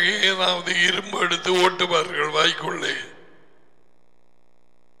உடனடியாக ஏதாவது இரும்பு எடுத்து ஓட்டுவார்கள் வாய்க்குள்ளே.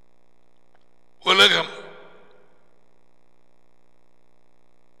 உலகம்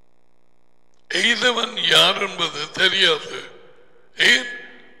எய்தவன் யார் என்பது தெரியாது. ஏன்?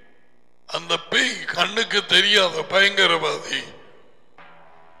 அந்த பேய் கண்ணுக்கு தெரியாத பயங்கரவாதி.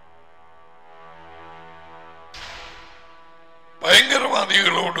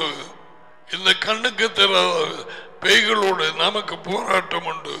 பயங்கரவாதிகளோடு இந்த கண்ணுக்கு தெரியாத பேய்களோடு நமக்கு போராட்டம்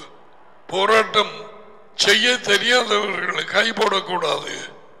உண்டு. போராட்டம் செய்ய தெரியாதவர்களை கை போடக்கூடாது.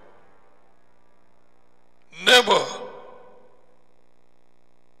 Never.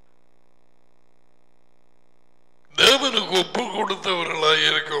 தேவனுக்கு ஒப்பு கொடுத்தவர்களாக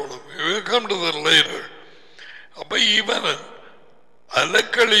இருக்கணும். அப்ப இவன்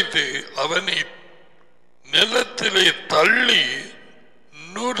அலக்களித்து அவனை நிலத்திலே தள்ளி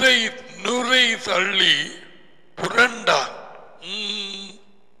நுரை தள்ளி புரண்டான்.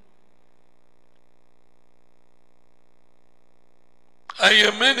 I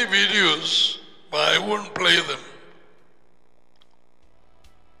have many videos, but I won't play them.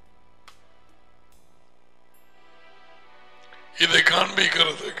 இதை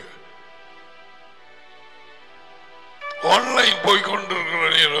காண்பிக்கிறதுக்கு ஆன்லைன் போய்கொண்டிருக்கிற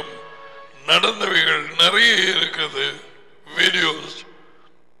நேரம் நடந்தவைகள் நிறைய இருக்குது. வீடியோஸ்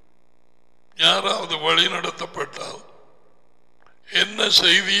யாராவது வழி நடத்தப்பட்டால் என்ன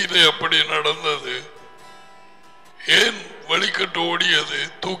செய்தியிலே அப்படி நடந்தது, ஏன் வழிகட்டு ஓடியது,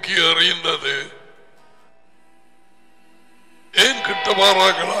 தூக்கி அறிந்தது, ஏன்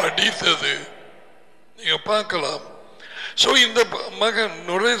கிட்டவாராக அடித்தது, நீங்க பார்க்கலாம். இந்த மகன்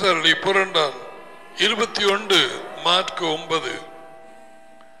நுரைதள்ளி புரண்டான். 21 மார்க் 9.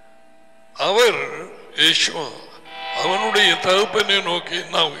 அவர் அவனுடைய தகப்பனை நோக்கி,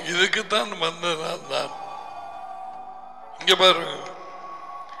 நான் இதுக்குத்தான் வந்ததான் நான். இங்க பாருங்க,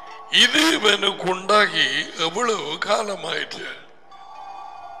 இது இவனுக்கு உண்டாகி எவ்வளவு காலம் ஆயிற்று.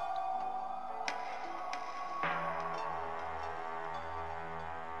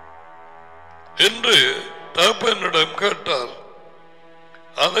 என்று தகப்பனிடம் கேட்டார்.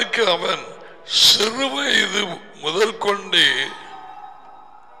 அதற்கு அவன், சிறுவயது முதல் கொண்டே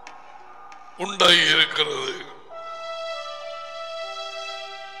உண்டாகி இருக்கிறது.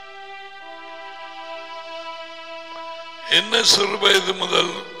 என்ன சிறுவயது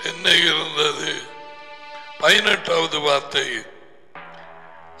முதல் என்ன இருந்தது? 18வது வார்த்தை.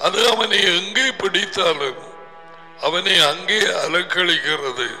 அது அவனை எங்கே பிடித்தாலும் அவனை அங்கே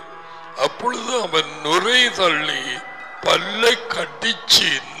அலக்களிக்கிறது. அப்பொழுது அவன் நுரை தள்ளி பல்லை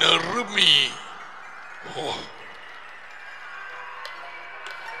கட்டிச்சு நெருமி,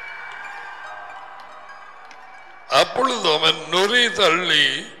 அப்பொழுது அவன் நுரை தள்ளி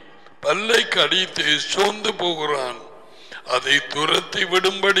பல்லை கடித்து சோர்ந்து போகிறான். அதை துரத்தி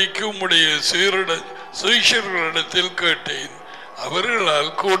விடும்படிக்கு உம்முடைய சீஷர்களிடத்தில் கேட்டேன்,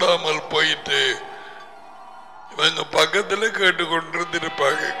 அவர்களால் கூடாமல் போயிட்டு. இவங்க பக்கத்துல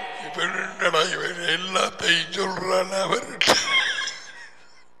கேட்டுக்கொண்டிருந்திருப்பாங்க, இவன் என்னடா இவன் எல்லாத்தையும் சொல்றான் அவர்கிட்ட.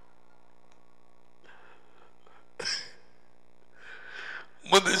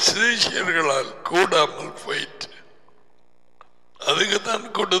 சீஷர்களால் கூடாமல் போயிட்டு. அதுக்குத்தான்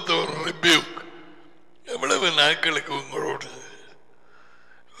கொடுத்த ஒரு ரிபியூக். எவ்வளவு நாட்களுக்கு உங்களோடு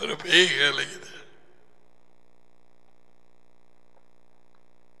ஒரு பேய் கலைக்குது.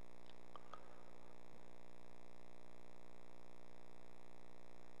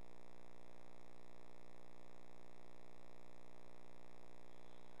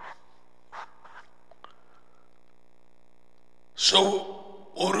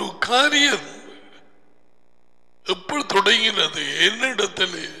 ஒரு காரியம் எப்படி தொடங்கினது,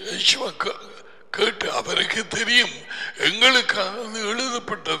 என்னிடத்தில் கேட்டு அவருக்கு தெரியும், எங்களுக்காக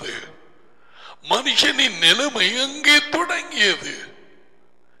எழுதப்பட்டது. மனுஷனின் நிலைமை எங்கே தொடங்கியது,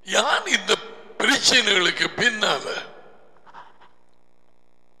 யான் இந்த பிரச்சனைகளுக்கு பின்னால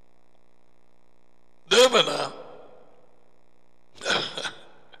தேவனா?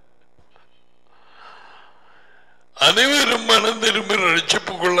 அனைவரும் மனம் திரும்பி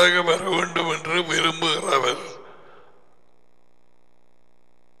ரட்சிப்புக்குள்ளாக வர வேண்டும் என்று விரும்புகிறவர்.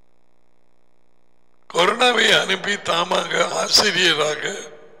 கொரோனாவை அனுப்பி தாமாக ஆசிரியராக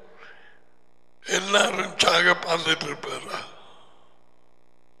எல்லாரும் சாக பார்த்துட்டு இருப்பாரா?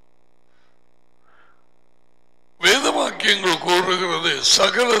 வேத வாக்கியங்கள் கூறுகிறது,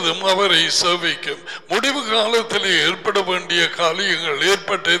 சகலதும் அவரை சேவிக்கும். முடிவு காலத்தில் ஏற்பட வேண்டிய காரியங்கள்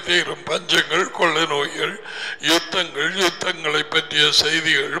ஏற்பட்டே தீரும். பஞ்சங்கள், கொள்ளை நோய்கள், யுத்தங்கள், யுத்தங்களை பற்றிய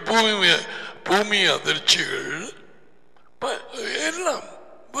செய்திகள், பூமி அதிர்ச்சிகள், எல்லாம்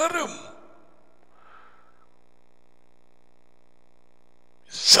வரும்.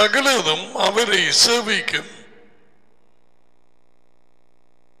 சகலதும் அவரை சேவிக்கும்.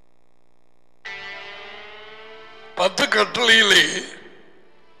 பத்து கட்டளையிலே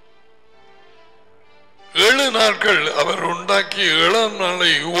 7 நாட்கள் அவர் உண்டாக்கி 7ஆம்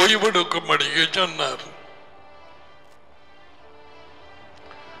நாளை ஓய்வெடுக்கும்படி சொன்னார்.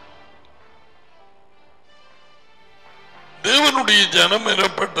 தேவனுடைய ஜனம்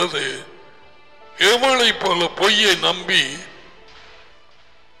எனப்பட்டது ஏமாளை போல பொய்யை நம்பி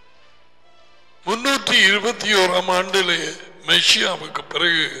 321ஆம் ஆண்டிலே மெஷியாவுக்கு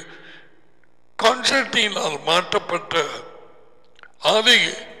பிறகு கான்ஸ்டன்டைனால் மாற்றப்பட்ட ஆதி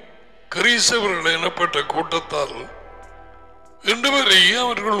கிறிஸ்தவர்கள் எனப்பட்ட கூட்டத்தால் இன்று வரை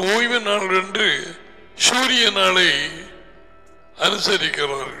அவர்கள் ஓய்வு நாள் என்று சூரிய நாளை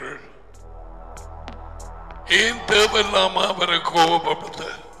அனுசரிக்கிறார்கள். ஏன் தேவையில்லாம அவரை கோபப்பட்ட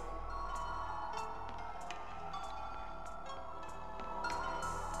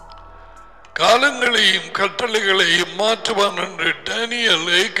காலங்களையும் கட்டளைகளையும் மாற்றுவான் என்று டேனியல்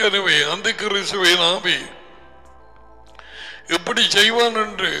ஏற்கனவே அந்த கிறிஸ்துவின் ஆவி எப்படி செய்வான்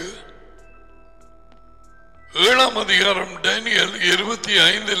என்று 7ஆம் அதிகாரம் டேனியல்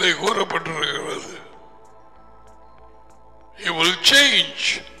 25 கூறப்பட்டிருக்கிறது. He will change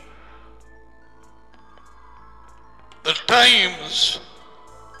the times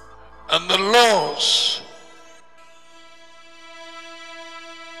and the laws.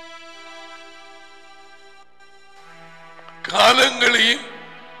 காலங்களையும்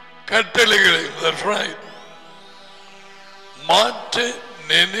கட்டளைகளையும், that's right, மாற்ற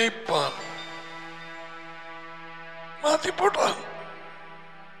நினைப்பான். மாற்றி போட்டான்.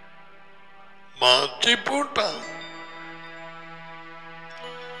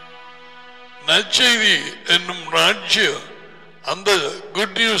 நற்செய்தி என்னும் ராஜ்யம் அந்த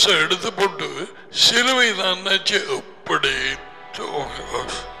குட் நியூஸ் எடுத்து போட்டு சிலுவை தான் எப்படி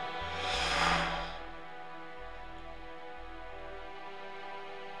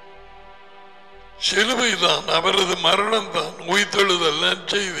சிலுவைதான், அவரது மரணம் தான் உயிர்த்தெழுதல்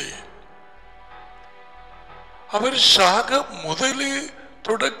நற்செய்தி. அவர் சாக முதலே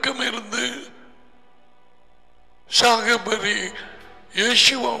தொடக்கம் இருந்து சாகபரி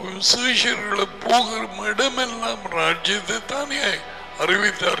இயேசுவும் சீஷர்களும் போகும் இடமெல்லாம் ராஜ்யத்தை தானே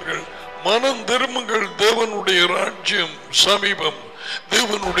அறிவித்தார்கள். மனம் திரும்புங்கள், தேவனுடைய ராஜ்யம் சமீபம்,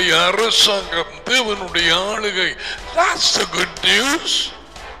 தேவனுடைய அரசாங்கம், தேவனுடைய ஆளுகை. That's the good news.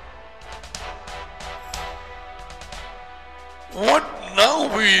 What now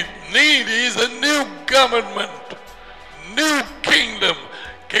we need is a new government, new kingdom.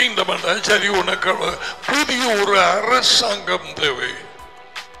 Kingdom and சரி, உனக்கு புதிய ஒரு அரசாங்கம் தேவை,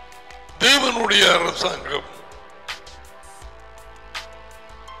 தேவனுடைய அரசாங்கம்.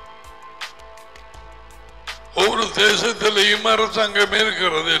 ஒவ்வொரு தேசத்திலேயும் அரசாங்கம்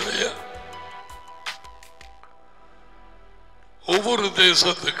இருக்கிறது இல்லையா? ஒவ்வொரு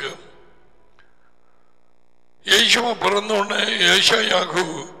தேசத்துக்கும் இயேசுவ பிறந்த உடனே ஏசாயாகு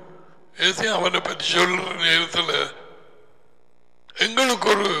அவனை பற்றி சொல்ற நேரத்தில் எங்களுக்கு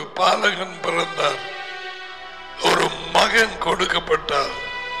ஒரு பாலகன் பிறந்தார், ஒரு மகன் கொடுக்கப்பட்டார்,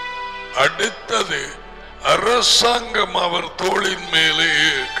 அடுத்தது அரசாங்கம் அவர் தோளின் மேலே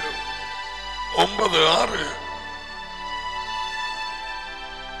இருக்கும். 9:6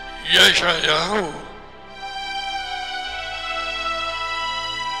 ஏசாயாகு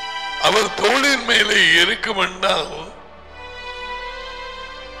அவர் தோளின் மேலே இருக்கும் என்றால்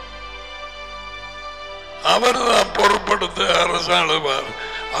அவர் தான் பொறுப்படுத்த அரசாளுவார்.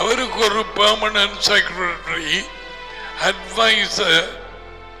 அவருக்கு ஒரு permanent secretary, advisor,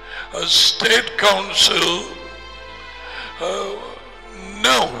 state council,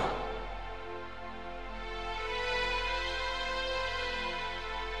 no.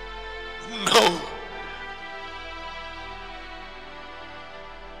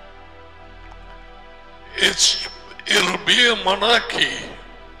 It'll be a monarchy.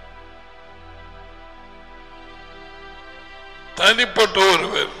 தனிப்பட்ட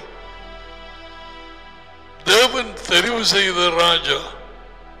ஒருவர், தேவன் தெரிவு செய்த ராஜா.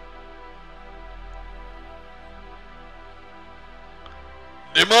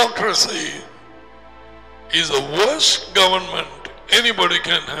 Democracy is the worst government anybody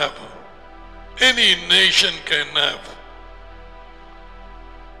can have, any nation can have.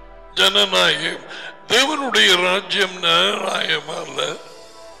 ஜனநாயகம், தேவனுடைய ராஜ்யம் ஜனநாயகம் அல்ல,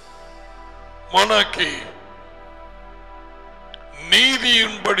 monarchy.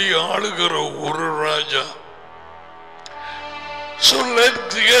 நீதியின்படி ஆளுகிற ஒரு ராஜா. So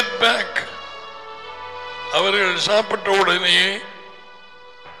let's get back அவர்கள் சாப்பிட்ட உடனே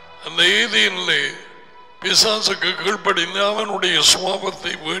அந்த ஏதேனிலே பிசாசுக்கு கீழ்ப்படிந்து அவனுடைய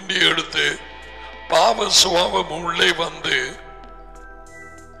சுவாபத்தை வேண்டி எடுத்து பாவ சுவாபம் உள்ளே வந்து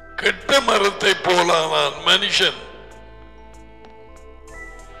கெட்ட மரத்தை போலானான் மனுஷன்.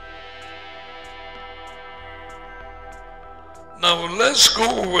 Now let's go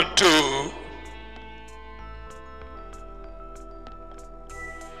over to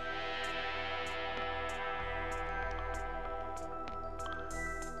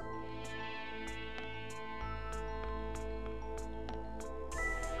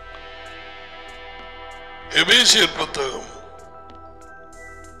எபேசியர் புத்தகம்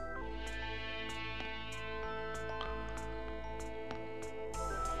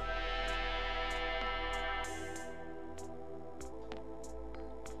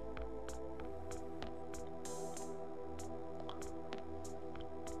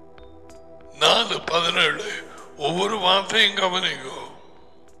 4:17 ஒவ்வொரு வார்த்தையும் கவனிங்கோ.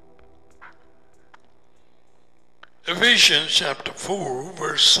 Ephesians chapter 4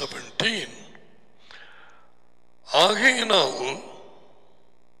 verse 17. ஆகையினால்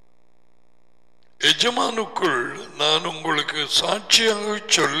எஜமானுக்குள் நான் உங்களுக்கு சாட்சியாக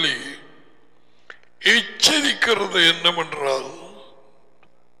சொல்லி எச்சரிக்கிறது என்னவென்றால்,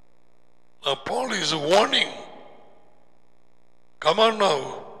 Paul is warning. Come on now.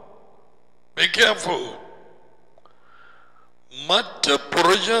 Be careful. மற்ற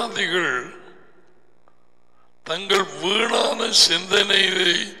புறஜாதிகள் தங்கள் வீணான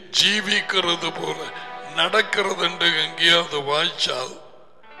சிந்தனையை ஜீவிக்கிறது போல நடக்கிறது என்று எங்கேயாவது வாய்ச்சால்,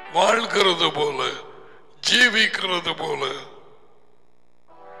 வாழ்கிறது போல ஜீவிக்கிறது போல,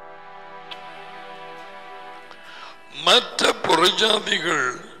 மற்ற புறஜாதிகள்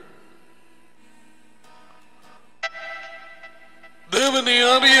தேவனை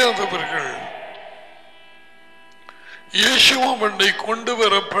அறியாதவர்கள், இயேசுவை கொண்டு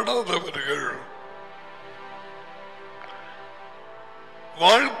வரப்படாதவர்கள்,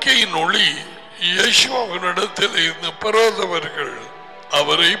 வாழ்க்கையின் ஒளி இயேசுவினிடத்தில் இருந்து பெறாதவர்கள்,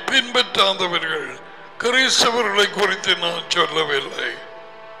 அவரை பின்பற்றாதவர்கள். கிறிஸ்தவர்களை குறித்து நான் சொல்லவில்லை.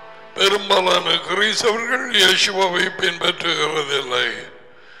 பெரும்பாலான கிறிஸ்தவர்கள் இயேசுவை பின்பற்றுகிறதில்லை.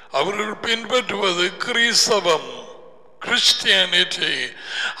 அவர்கள் பின்பற்றுவது கிறிஸ்தவம், கிறிஸ்டியானிட்டி.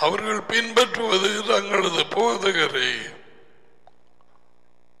 அவர்கள் பின்பற்றுவது தங்களது போதகரை,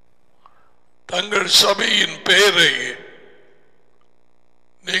 தங்கள் சபையின் பெயரை.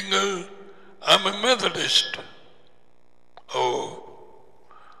 நீங்கள் I'm a Methodist.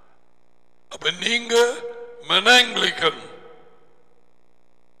 அப்ப நீங்க Anglican.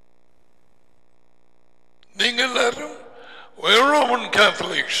 நீங்க எல்லாரும் Roman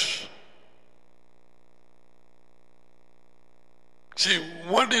Catholics. See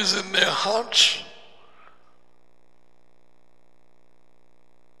what is in their hearts.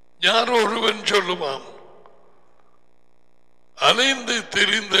 யார் ஒருவன் சொல்லுவான், அலைந்து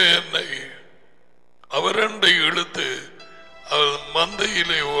திரிந்த என்னை அவரண்டை இழுத்து அவர்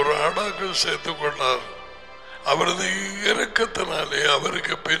மந்தையிலே ஒரு ஆடாக சேர்த்துக் கொண்டார். அவரது இரக்கத்தினாலே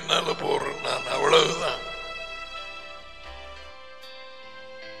அவருக்கு பின்னால போறேன் நான். அவ்வளவுதான்.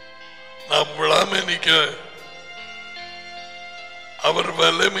 நாம் விழாமணிக்க அவர்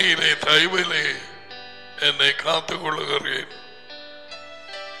வல்லமையிலே தயவிலே என்னை காத்துக் கொள்ளுகிறேன்.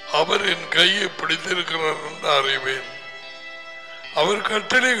 அவர் என் கையை பிடித்திருக்கிறார் என்று அறிவேன். அவர்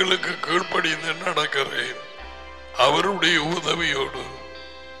கட்டளைகளுக்கு கீழ்ப்படிந்து நடக்கிறேன். அவருடைய உதவியோடு.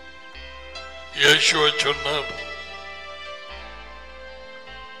 இயேசுவா சொன்னார்,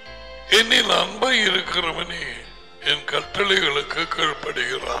 என்னில் அன்பாய் இருக்கிறவனே என் கட்டளைகளுக்கு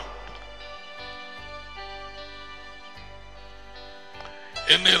கீழ்ப்படுகிறான்.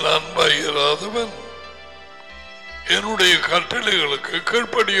 என்னில் அன்பாய் இராதவன் என்னுடைய கட்டளைகளுக்கு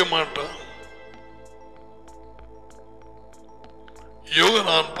கீழ்ப்படிய மாட்டான்.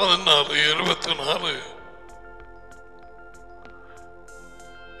 யோகனான் 14:24.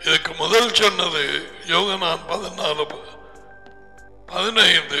 இதுக்கு முதல் சொன்னது யோகனான்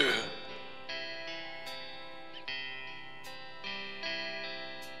 14:15.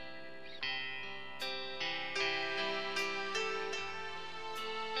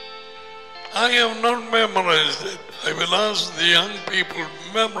 I have not memorized it. I will ask the young people to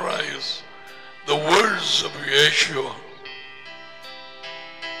memorize the words of Yeshua.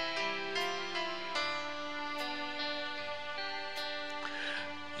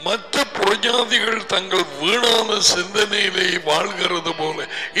 மற்ற புறஜாதிகள் தங்கள் வீணான சிந்தனையிலே வாழ்கிறது போல,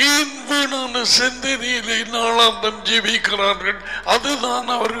 ஏன் வீணான சிந்தனையிலே நாளாந்தம் ஜீவிக்கிறார்கள்? அதுதான்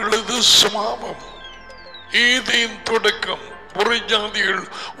அவர்களது சுபாவம். ஏதேன் தொடக்கம் புறஜாதிகள்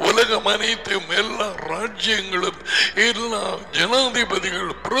உலகம் அனைத்தும் எல்லா ராஜ்யங்களும் எல்லா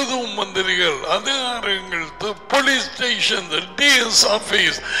ஜனாதிபதிகள் பிரதம மந்திரிகள் அதிகாரங்கள் போலீஸ் ஸ்டேஷன் டிஎஸ்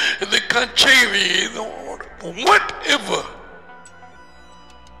ஆபீஸ் இந்த கச்சேரி whatever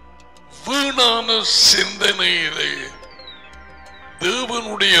வீணான சிந்தனையிலே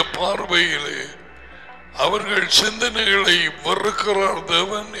தேவனுடைய பார்வையிலே அவர்கள் சிந்தனைகளை வெறுக்கிறார்.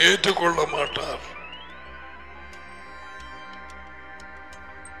 தேவன் ஏற்றுக்கொள்ள மாட்டார்.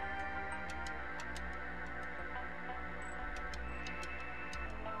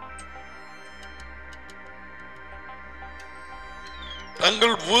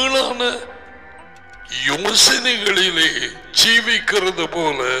 தங்கள் வீணான யோசனைகளிலே ஜீவிக்கிறது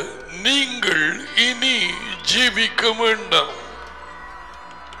போல நீங்கள் இனி ஜீவிக்க வேண்டாம்.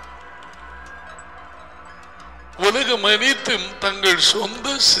 உலகம் அனைத்தும் தங்கள்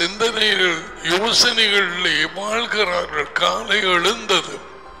சொந்த சிந்தனைகள் யோசனைகளிலே வாழ்கிறார்கள். காலை எழுந்தது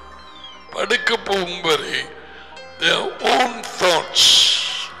படுக்க போகும் வரை their own thoughts.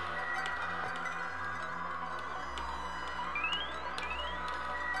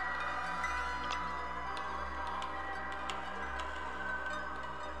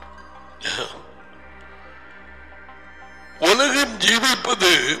 உலகம் ஜீவிப்பது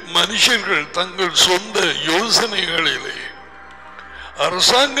மனுஷர்கள் தங்கள் சொந்த யோசனைகளிலே,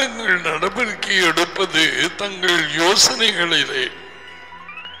 அரசாங்கங்கள் நடவடிக்கை எடுப்பது தங்கள் யோசனைகளிலே,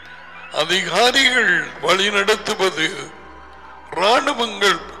 அதிகாரிகள் வழிநடத்துவது,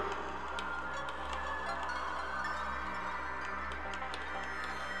 ராணுவங்கள்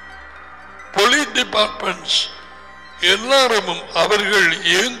போலீஸ் டிபார்ட்மெண்ட்ஸ் எல்லாரும் அவர்கள்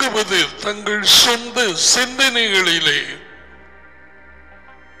இயங்குவது தங்கள் சொந்த சிந்தனைகளிலே.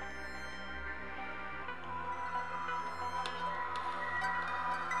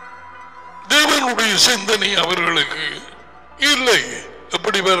 தேவனுடைய சிந்தனை அவர்களுக்கு இல்லை.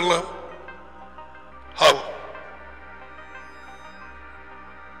 எப்படி வரலாம்?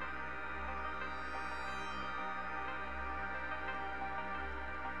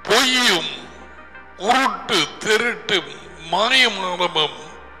 பொய்யும் உருட்டு திருட்டும் மாயமானமும்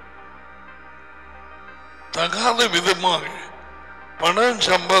தகாத விதமாக பணம்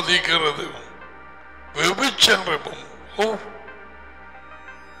சம்பாதிக்கிறது, விபச்சாரமும்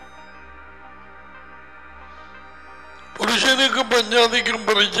புருஷனுக்கு பஞ்சாதிக்கும்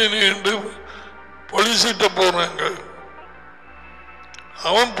பிரச்சனை என்று போலீஸ்கிட்ட போறாங்க.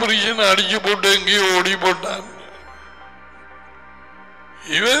 அவன் புருஷனை அடிச்சு போட்டு எங்கேயோ ஓடி போட்டான்.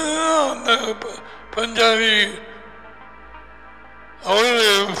 இவன் அந்த பஞ்சாபி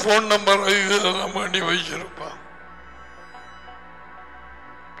அவன் போன் நம்பர் இதெல்லாம் வேண்டி வச்சிருப்பான்.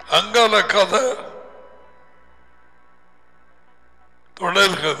 அங்கால கதை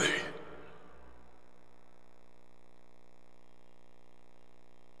தொடர்கதை.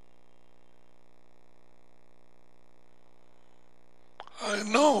 I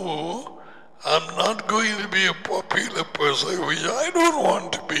know I'm not going to be a popular person, which I don't want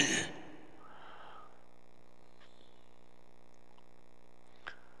to be.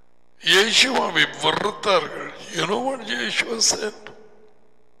 Yeshuaவை வெறுத்தார்கள். You know what Yeshua said?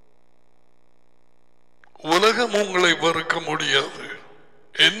 உலகம் உங்களை வெறுக்க முடியாது,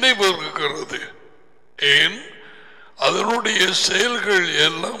 என்னை வெறுக்கிறது. ஏன்? அதனுடைய செயல்கள்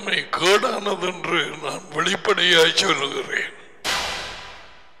எல்லாமே கேடானது என்று நான் வெளிப்படையாய் சொல்லுகிறேன்.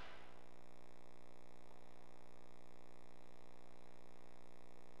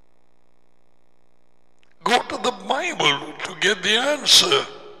 Go to the Bible to get the answer.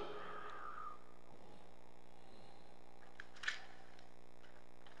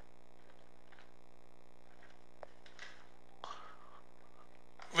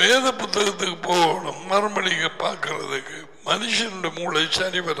 வேத புத்தகத்துக்கு போகணும், மறுபடிங்க பார்க்கறதுக்கு. மனுஷனுடைய மூளை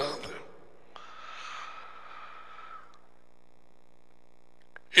சரி வராது.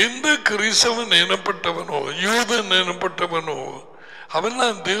 எந்த கிறிஸ்தவன் எனப்பட்டவனோ யூதன் எனப்பட்டவனோ அவன்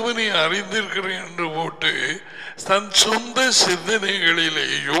நான் தேவனை அறிந்திருக்கிறேன் என்று போட்டு தன் சொந்த சிந்தனைகளிலே,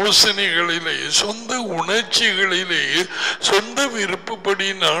 யோசனைகளிலே, சொந்த உணர்ச்சிகளிலே, சொந்த விருப்பப்படி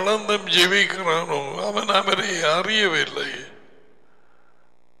ஆனந்தம் ஜீவிக்கிறானோ அவன் அவரை அறியவில்லை.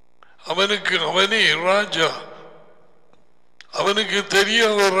 அவனுக்கு அவனே ராஜா. அவனுக்கு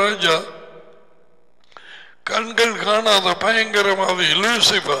தெரியாத ராஜா, கண்கள் காணாத பயங்கரவாத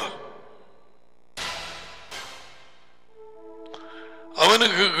லூசிபர்.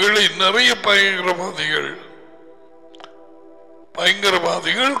 அவனுக்கு கீழே நிறைய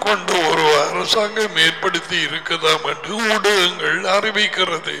பயங்கரவாதிகள் கொண்டு ஒரு அரசாங்கம் ஏற்படுத்தி இருக்குதாம் என்று ஊடகங்கள்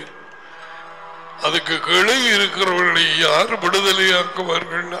அறிவிக்கிறது. அதுக்கு கீழே இருக்கிறவர்களை யார்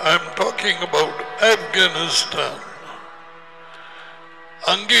விடுதலையாக்குவார்கள்? I am talking about Afghanistan.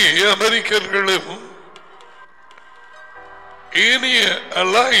 அங்கே அமெரிக்கர்களும் ஏனைய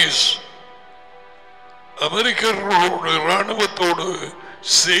அலைஸ் அமெரிக்கர்களோடு ராணுவத்தோடு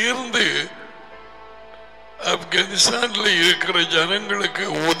சேர்ந்து ஆப்கானிஸ்தான்ல இருக்கிற ஜனங்களுக்கு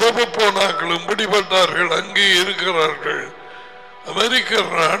உதவ போனார்களும் பிடிபட்டார்கள். அங்கே இருக்கிறார்கள். அமெரிக்க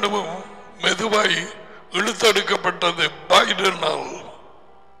ராணுவம் மெதுவாய் இழுத்தெடுக்கப்பட்டது பைடனால்.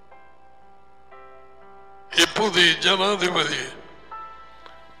 இப்போதைய ஜனாதிபதி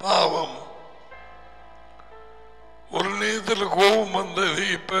பாவம் ஒரு நேரத்தில் கோபம் வந்தது.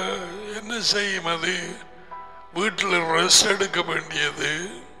 இப்ப என்ன செய்யும்? அது வீட்டில் ரெஸ்ட் எடுக்க வேண்டியது.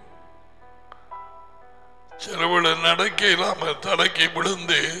 சிலவளை நடக்க இல்லாம தடக்கி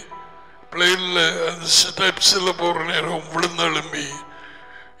விழுந்து பிளேன்ல அந்த ஸ்டெப்ஸ்ல போற நேரம் விழுந்தெழும்பி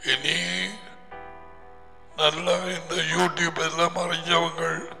இனி நல்லா இந்த யூடியூப் எல்லாம் அறிஞ்சவங்க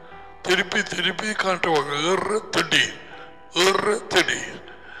திருப்பி திருப்பி காட்டுவாங்க. ஏற திடீர் ஏற திடீர்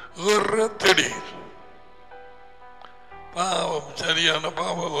ஏற திடீர். பாவம், சரியான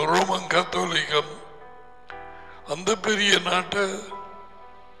பாவம். ரோமன் கத்தோலிக்கம் அந்த பெரிய நாட்டை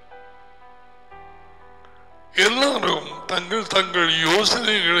எல்லாரும் தங்கள் தங்கள்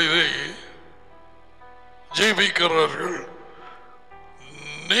யோசனைகளிலே ஜீவிக்கிறார்கள்.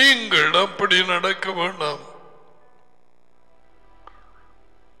 நீங்கள் அப்படி நடக்க வேண்டாம்.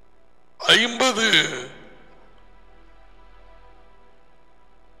 50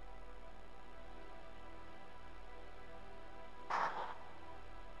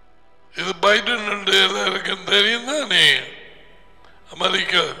 இது பைடன் எல்லாருக்கும் தெரியும் தானே.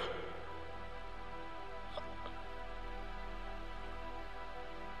 அமெரிக்கா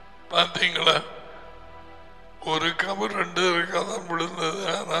பார்த்தீங்களா? ஒரு கவர் 2 இருக்காதான் விழுந்தது.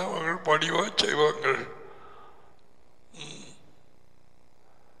 ஆனால் அவர்கள் படிவா செய்வாங்க.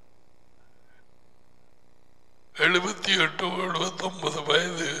 78 79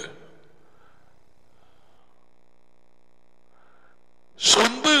 வயது.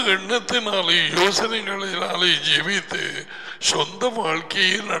 சொந்த எண்ணத்தினாலே யோசனைகளினாலே ஜீவித்து சொந்த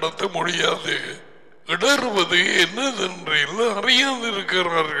வாழ்க்கையை நடத்த முடியாது. இடறுவது என்னதென்று அறியாது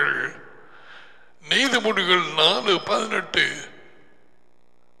இருக்கிறார்கள். நீதிமொழிகள் 4:18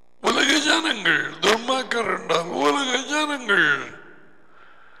 உலக ஜனங்கள் துன்மார்க்கர் என்றால் உலக ஜனங்கள்,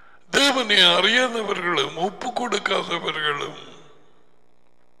 தேவனை அறியாதவர்களும் ஒப்பு கொடுக்காதவர்களும்.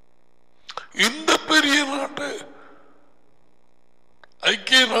 இந்த பெரிய நாட்டை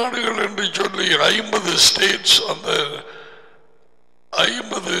ஐக்கிய நாடுகள் என்று சொல்லி 50 ஸ்டேட்ஸ், அந்த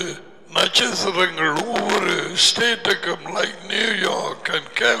 50 நட்சத்திரங்கள் ஒவ்வொரு ஸ்டேட்டுக்கும், like New York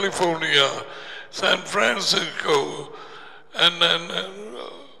and California, San Francisco and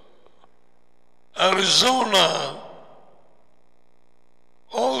Arizona,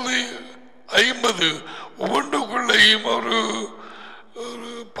 all the 50 ஒவ்வொன்றுக்குள்ளேயும் ஒரு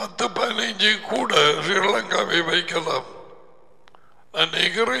 10-15 கூட ஸ்ரீலங்காவை வைக்கலாம். நான்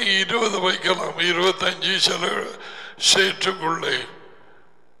நினைக்கிறேன் 20 வைக்கலாம், 25 சில ஸ்டேட்டுக்குள்ளே.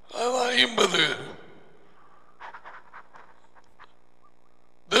 அது 50.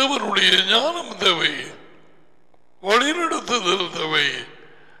 தேவனுடைய ஞானம் தேவை, வழிநடத்துதல் தேவை.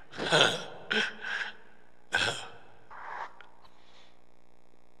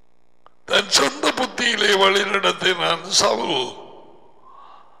 தன் சொந்த புத்தியிலே வழிநடத்தினான் சவுல்.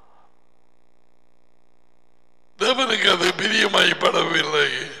 தேவனுக்கு அது பிரியமாய்ப்படவில்லை.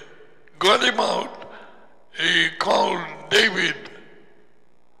 got him out. He called David.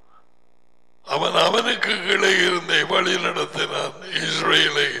 அவனுக்கு கீழே இருந்தே வழி நடத்தினான்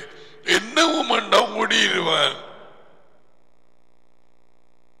இஸ்ரேலை. என்னவும் மண்டம் முடிடுவான்.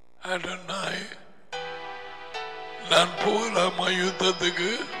 நான் போலாமா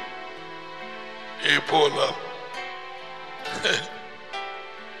யுத்தத்துக்கு? போலாம்.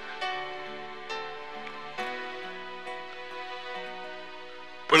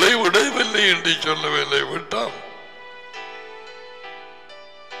 பிழை விடவில்லை என்று சொல்லவில்லை, விட்டான்.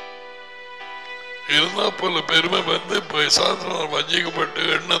 இருந்தா போல பெருமை வந்து சாதனம் வஞ்சிக்கப்பட்டு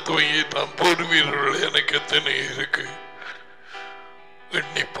எண்ண துவங்கிட்டான். போர் வீரர்கள் எனக்கு எத்தனை இருக்கு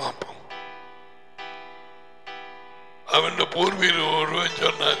எண்ணி பார்ப்போம். அவன் போர் வீரர் ஒருவன்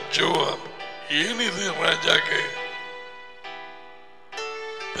சொன்னான், ஜோவான், ஏன் இது ராஜாக்கு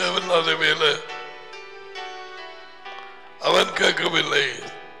தேவையில்லாத வேலை? அவன் கேட்கவில்லை.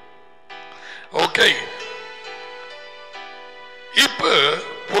 ஓகே, இப்ப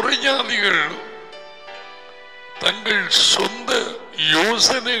புறஜாதிகள் தங்கள் சொந்த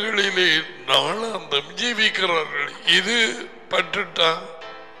யோசனைகளிலே நாளாந்தம் ஜீவிக்கிறார்கள். இது பட்டுட்டா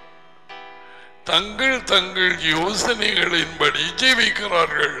தங்கள் யோசனைகளின்படி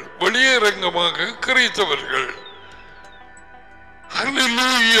ஜீவிக்கிறார்கள். வெளியரங்கமாக கிறித்தவர்கள்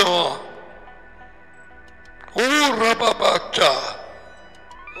Hallelujah. Oh, Rababacha.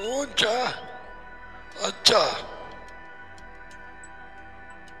 Oh, cha. Acha.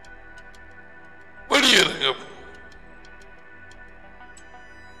 வெளியேறுங்க.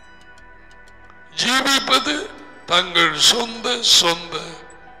 ஜீவிப்பது தங்கள் சொந்த சொந்த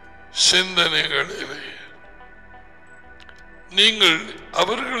சிந்தனைகளிலே. நீங்கள்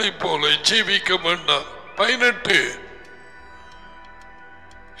அவர்களைப் போல ஜீவிக்க வேண்டாம். 18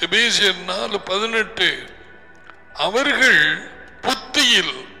 எபேசியர் 4:18 அவர்கள்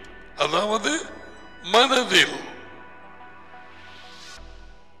புத்தியில், அதாவது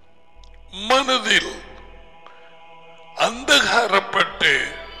மனதில் அந்தகாரப்பட்டு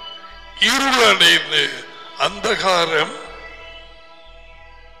இருளடைந்து, அந்தகாரம்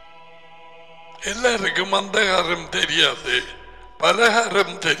எல்லாருக்கும் அந்தகாரம் தெரியாது,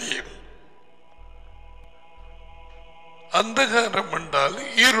 பலகாரம் தெரியும். அந்தகாரம் என்றால்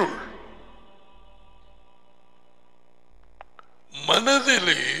இருள்.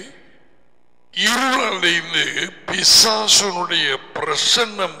 மனதிலே இருளடைந்து பிசாசனுடைய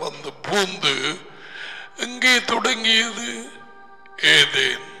பிரசன்னம் வந்து பூந்து எங்கே தொடங்கியது?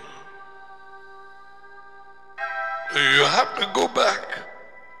 Eden. You have to go back.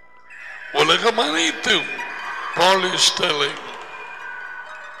 உலகம் அனைத்தும், Paul is telling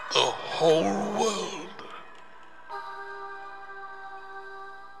the whole world.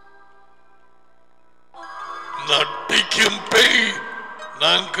 நட்டிக்கும் பேய்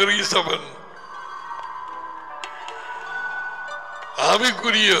நான் கிறிஸ்தவன்.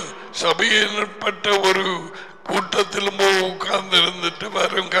 ஆவிக்குரிய சபையின்பட்ட ஒரு கூட்டத்தில் உட்கார்ந்து இருந்துட்டு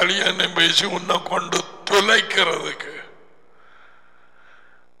வரும் கல்யாணம் பேசி உன்னை கொண்டு துளைக்கிறதுக்கு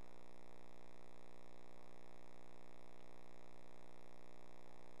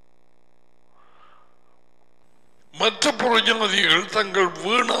மற்ற புறஜாதிகள் தங்கள்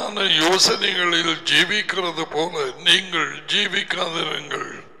வீணான யோசனைகளில் ஜீவிக்கிறது போல நீங்கள்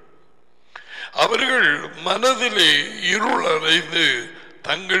ஜீவிக்காதிருங்கள். அவர்கள் மனதிலே இருள் அடைந்து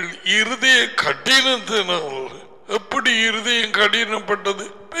தங்கள் இருதய கடினத்தினால். எப்படி இருதயம் கடினப்பட்டது?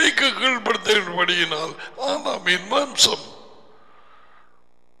 பேய்க்கு கீழ்படுத்தபடியினால். ஆனாமின் மாம்சம்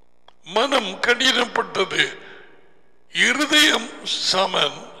மனம் கடினப்பட்டது. இருதயம்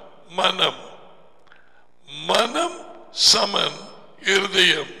சமன், மனம் மனம் சமன்,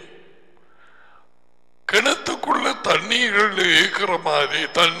 இருதயம். கிணத்துக்குள்ள தண்ணீர்கள் இருக்கிற மாதிரி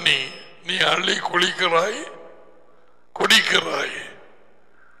தண்ணி நீ அள்ளி குளிக்கிறாய், குடிக்கிறாய்.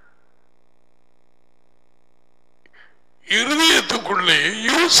 இருதயத்துக்குள்ளே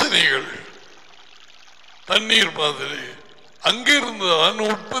யோசனைகள் தண்ணீர் மாதிரி அங்கிருந்து தான்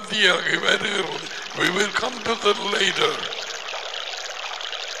உற்பத்தியாகி வருகிறது. We will come to that later.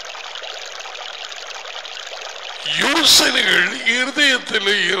 யோசனைகள் இருதயத்தில்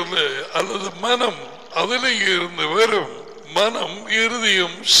இருந்து, அல்லது மனம் அதில் இருந்து வரும். மனம்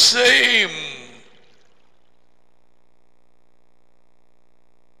இருதயம் சேம்.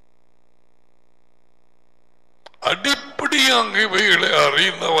 அடிப்படையாக இவைகளை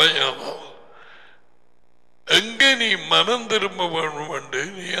அறிந்தவையானால் எங்கே நீ மனம் திரும்ப வேண்டும் என்று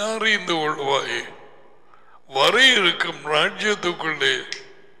நீ அறிந்து கொள்வாய். வர இருக்கும் ராஜ்யத்துக்குள்ளே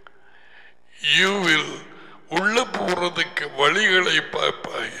you will உள்ள போறதுக்கு வழிகளை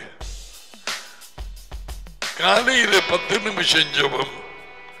பார்ப்பாய். காலையில 10 நிமிஷம் ஜெபம்,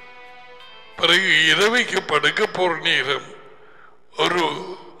 பிறகு இரவைக்கு படுக்க போற நேரம் ஒரு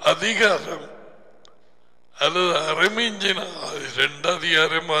அதிகாரம் அல்லது அரமிஞ்சினா 2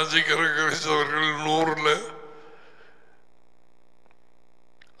 அதிகாரம் வாசிக்கிற கிறிஸ்தவர்கள் 100ல்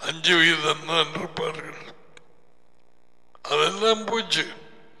 5% தான் இருப்பார்கள். அதெல்லாம் போச்சு.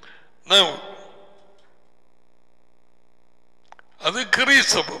 அது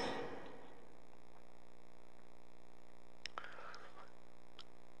கிறிஸ்தவம்.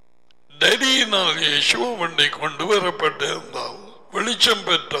 டடியினால் யேசுவனை கொண்டு வரப்பட்டிருந்தால், வெளிச்சம்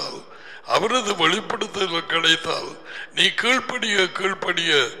பெற்றால், அவரது வெளிப்படுத்தல் கிடைத்தால், நீ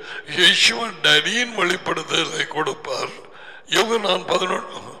கீழ்ப்படிய யேசுவன் டடியின் வெளிப்படுத்தலை கொடுப்பார். யோவான்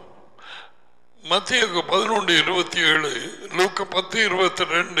 11, மத்தேயு 11:27, லூக்கா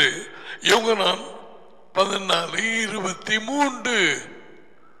 10:22, யோவான் 14:23,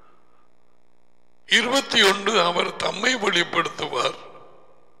 21 அவர் தம்மை வெளிப்படுத்துவார்.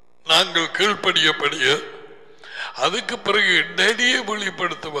 நாங்கள் கீழ்ப்படியபடிய. அதுக்கு பிறகு டேடியை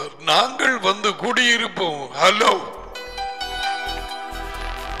வெளிப்படுத்துவார். நாங்கள் வந்து குடியிருப்போம். ஹலோ,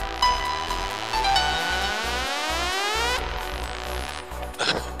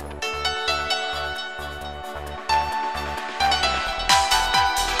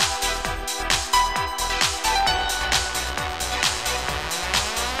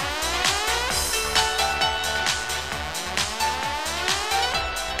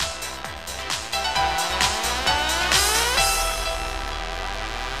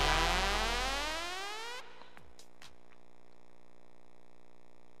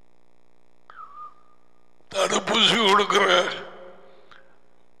 தடுப்பூசி கொடுக்கிற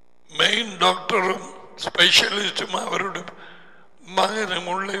மெயின் டாக்டரும் ஸ்பெஷலிஸ்டும் அவருடைய மகனும்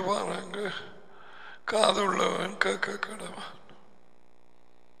உள்ளே வராங்க. காதுள்ளவன் கேட்க கடவன்.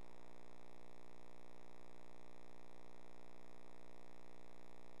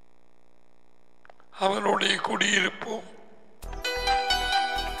 அவனுடைய குடியிருப்போம்.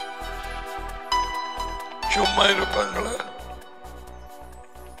 சும்மா இருப்பாங்களா?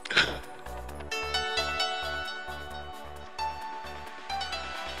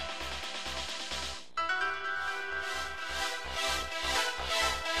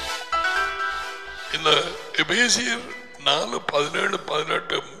 இந்த எபேசியர்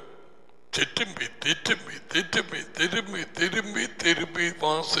 4:17-18 திரும்பி திரும்பி திரும்பி திரும்பி திரும்பி திரும்பி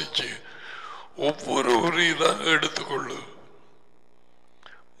வாசிச்சு ஒவ்வொரு உரையிலாக எடுத்துக்கொள்ளு.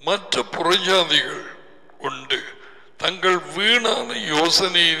 மற்ற புறஜாதிகள் உண்டு தங்கள் வீணான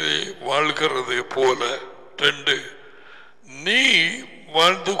யோசனையிலே வாழ்கிறது போல 2 நீ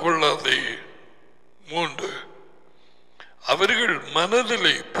வாழ்ந்து கொள்ளாதே. 3 அவர்கள்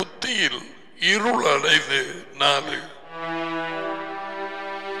மனதிலே புத்தியில் இருள் அடைந்து. 4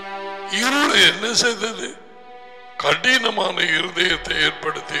 இருள் என்ன செய்தது? கடினமான இருதயத்தை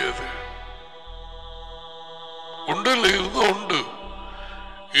ஏற்படுத்தியது. உண்டில் இருந்து உண்டு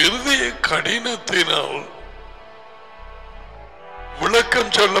இருதய கடினத்தினால்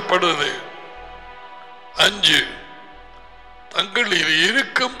விளக்கம் சொல்லப்படுது. 5 தங்களில்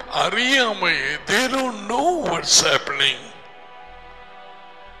இருக்கும் அறியாமையை they don't know what's happening.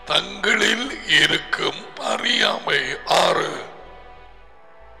 தங்களில் இருக்கும் அறியாமை. 6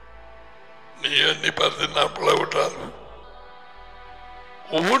 நீ எண்ணி பார்த்து நான் பிளவிட்டால்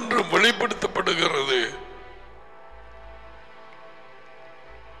ஒவ்வொன்றும் வெளிப்படுத்தப்படுகிறது.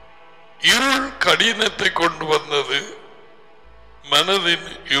 இருள் கடினத்தை கொண்டு வந்தது. மனதின்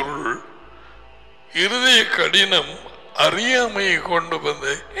இருள். இருதய கடினம் அறியாமையை கொண்டு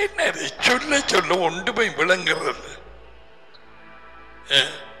வந்து என்ன சொல்ல சொல்ல ஒன்று போய் விளங்குறது.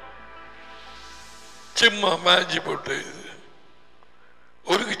 சும்மா மேஜி போட்டு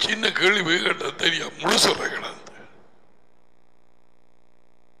ஒரு சின்ன கேள்வி கேட்ட தெரியும் முழுசுற கிடந்து.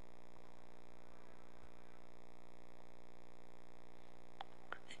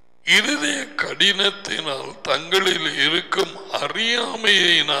 இருதய கடினத்தினால் தங்களில் இருக்கும்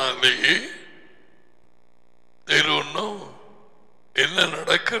அறியாமையினாலே என்ன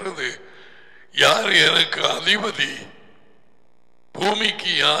நடக்கிறது? யார் எனக்கு அதிபதி?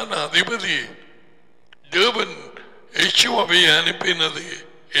 பூமிக்கு யார் அதிபதி? தேவன் யெகோவாவை அனுப்பினது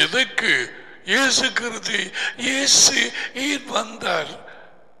எதற்கு? இயேசு கிறிஸ்து. இயேசு ஏன் வந்தார்?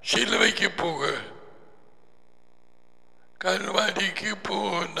 சிலுவைக்கு போக. கல்வாரிக்கு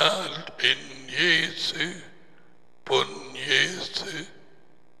போனால் என் இயேசு பொன் இயேசு.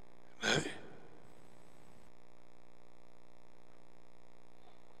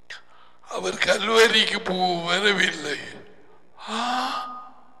 அவர் கல்வாரிக்கு வரவில்லை.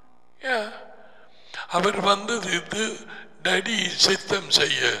 அவர் வந்தது டடி சித்தம்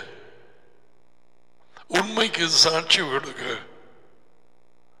செய்ய, உண்மைக்கு சாட்சி கொடுக்க.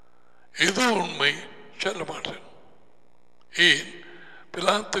 இது உண்மை சொல்ல மாட்டேன். ஏன்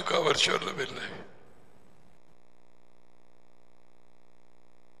பிலாத்துக்கு அவர் சொல்லவில்லை?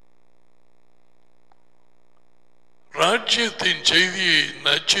 ராஜ்யத்தின் செய்தியை,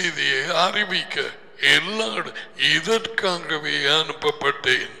 நற்செய்தியை அறிவிக்க எல்லா இதற்காகவே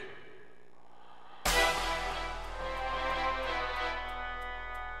அனுப்பப்பட்டேன்.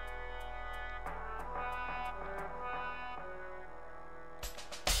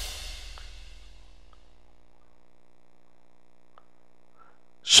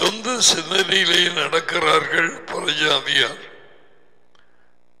 சொந்த சிந்தனையிலே நடக்கிறார்கள் புறஜாதியார்.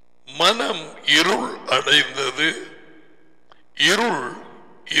 மனம் இருள் அடைந்தது. இருள்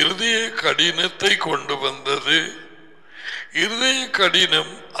இருதய கடினத்தை கொண்டு வந்தது. இருதய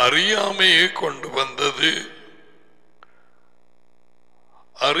கடினம் அறியாமையை கொண்டு வந்தது.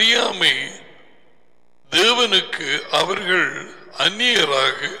 அறியாமை தேவனுக்கு அவர்கள்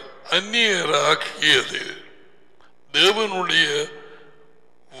அந்நியராகியது. தேவனுடைய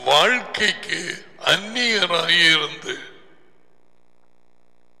வாழ்க்கைக்கு அந்நியராயிருந்து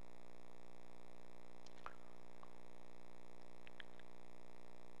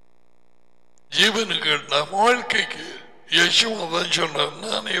ஜீவனுக்கு நம் வாழ்க்கைக்கு யேசுவா தான் சொன்னார்,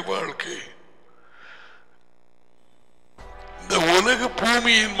 நானே வாழ்க்கை. இந்த உலக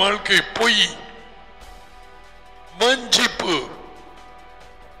பூமியின் வாழ்க்கை பொய், வஞ்சிப்பு,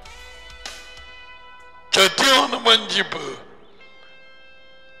 சத்தியமான வஞ்சிப்பு.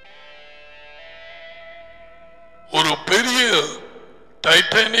 ஒரு பெரிய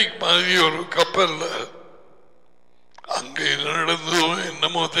டைட்டானிக் மாதிரி ஒரு கப்பல்ல நடந்ததோ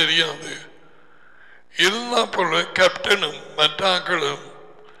என்னமோ தெரியாது. இருந்தா போல கேப்டனும் மற்றாக்களும்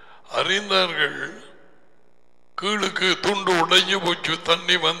அறிந்தார்கள், கீழுக்கு துண்டு உடைஞ்சு போச்சு,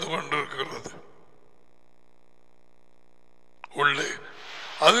 தண்ணி வந்து கொண்டிருக்கிறது உள்ளே.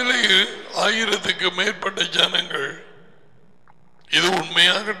 அதிலே 1000க்கு மேற்பட்ட ஜனங்கள். இது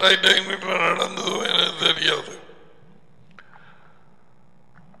உண்மையாக டைட்டானிக்ல நடந்ததோ எனக்கு தெரியாது.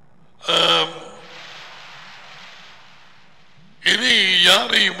 இனி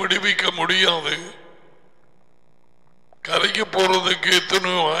யாரையும் விடுவிக்க முடியாது. கரைக்கு போறதுக்கு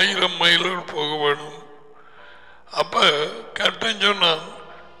எத்தனை 1000 மைல்கள் போக வேணும். அப்ப கேப்டன் சொன்னான்,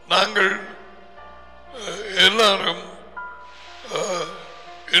 நாங்கள் எல்லாரும்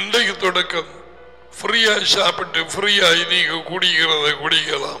இன்றைக்கு தொடக்கம் ஃப்ரீயா சாப்பிட்டு ஃப்ரீயா நீங்க குடிக்கிறத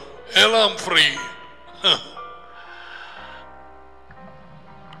குடிக்கலாம், எல்லாம் ஃப்ரீ.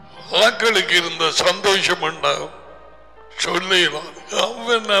 ஆக்களுக்கு இருந்த சந்தோஷம் உண்டாகும் சொல்லலாம்.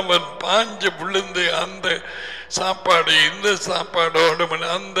 அவன் பாஞ்சு விழுந்து அந்த சாப்பாடு இந்த சாப்பாடோட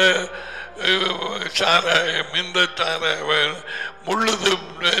அந்த சாராயம் இந்த சாராயம் முழுது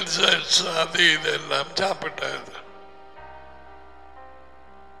அது இதெல்லாம் சாப்பிட்டாரு.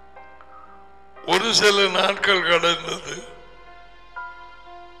 ஒரு சில நாட்கள் கடந்தது.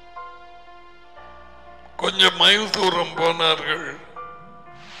 கொஞ்சம் மைல் தூரம் போனார்கள்.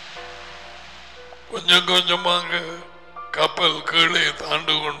 கொஞ்சம் கொஞ்சமாக கப்பல் கீழே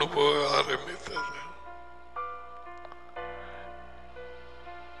தாண்டு கொண்டு போக ஆரம்பித்தது.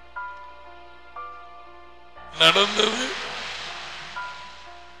 நடந்தது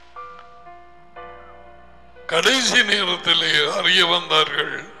கடைசி நேரத்திலே அறிய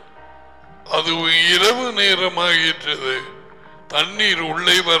வந்தார்கள். அது இரவு நேரமாகிற்றது. தண்ணீர்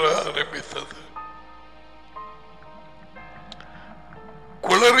உள்ளே வர ஆரம்பித்தது.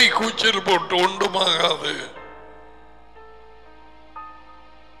 குளறி கூச்சல் போட்டு ஒன்றுமாகாது.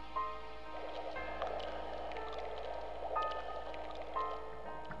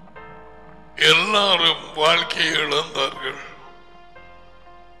 எல்லாரும் வாழ்க்கையை இழந்தார்கள்.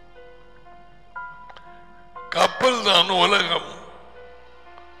 கப்பல் தான் உலகம்.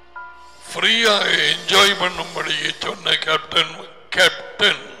 ஃப்ரீயாக என்ஜாய் பண்ணும்படி சொன்ன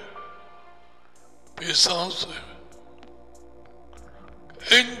கேப்டன் பிசாசு.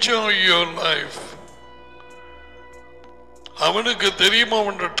 Enjoy your life. அவனுக்கு தெரியுமா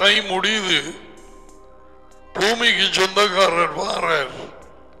அவன் டைம் முடியுது. பூமிக்கு சொந்தக்காரர் வாரார்.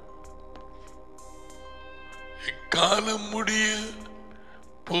 காலம் முடிய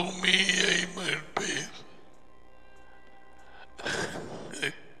பூமியை மீட்பேன்,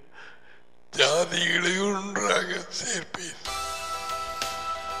 ஜாதிகளை ஒன்றாக சேர்ப்பேன்.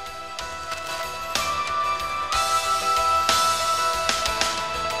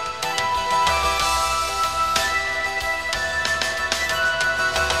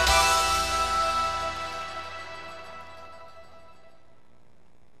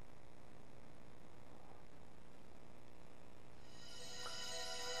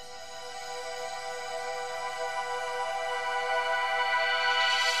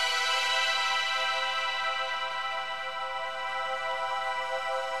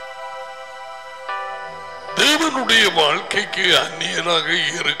 தேவனுடைய வாழ்க்கைக்கு அந்நியராக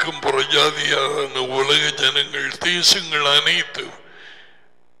இருக்கும் புறஜாதியான உலக ஜனங்கள், தேசங்கள் அனைத்து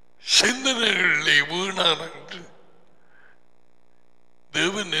சிந்தனைகளிலே வீணான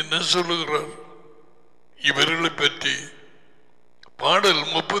தேவன் என்ன சொல்லுகிறார் இவர்களை பற்றி? பாடல்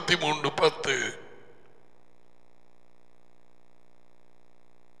 33:10.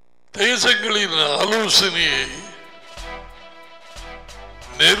 தேசங்களின் ஆலோசனையை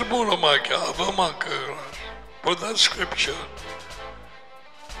நிர்மூலமாக்கி அவமாக்குகிறார். For that scripture,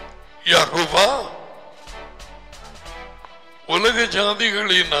 யெகோவா உலக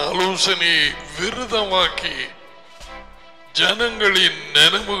ஜாதிகளின் ஆலோசனையை விருதமாக்கி ஜனங்களின்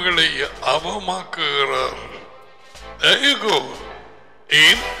நினைவுகளை அவமாக்குகிறார்.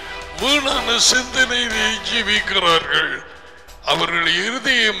 ஏன்? வீணான சிந்தனையை ஜீவிக்கிறார்கள். அவர்கள்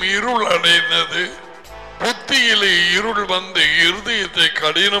இருதயம் இருள் அடைந்தது. புத்தியிலே இருள் வந்து இருதயத்தை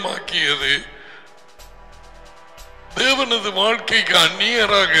கடினமாக்கியது. தேவனது வாழ்க்கைக்கு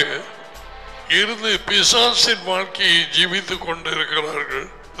அந்நியராக இருந்து பிசாசின் வாழ்க்கையை ஜீவித்துக் கொண்டிருக்கிறார்கள்.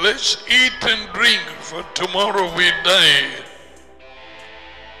 Let's eat and drink, for tomorrow we die.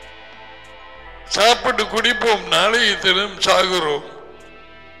 சாப்பிட்டு குடிப்போம், நாளைய தினம் சாகுறோம்.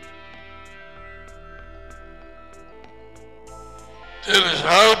 சரி,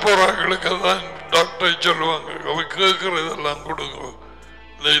 சாக போறாங்களுக்கு தான் டாக்டர் சொல்லுவாங்க, அவ கேட்கறதெல்லாம் கொடுங்க.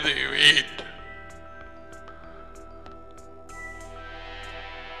 Let them eat.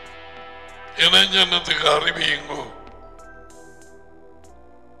 இளைஞனத்துக்கு அறிவியுங்கோ.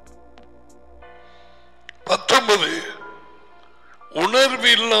 19 உணர்வு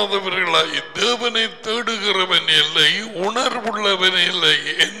இல்லாதவர்களாய் தேவனை தேடுகிறவன் இல்லை, உணர்வுள்ளவன் இல்லை.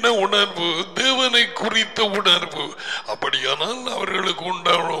 என்ன உணர்வு? தேவனை குறித்த உணர்வு. அப்படியானால் அவர்களுக்கு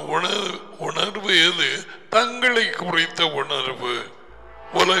உண்டான உணர்வு எது? தங்களை குறித்த உணர்வு.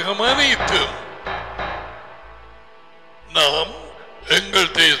 உலகம் அனைத்தும் நாம்,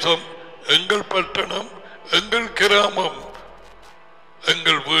 எங்கள் தேசம், எங்கள் பட்டணம், எங்கள் கிராமம்,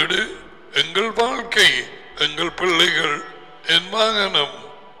 எங்கள் வீடு, எங்கள் வாழ்க்கை, எங்கள் பிள்ளைகள், என் வாகனம்,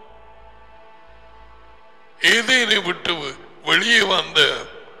 ஏதேனை விட்டு வெளியே வந்த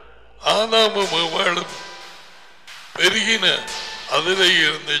ஆதாமும் ஏவாளும் பெருகின அதில்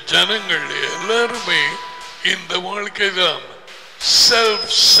இருந்த ஜனங்கள் எல்லாருமே இந்த வாழ்க்கை தான். செல்ஃப்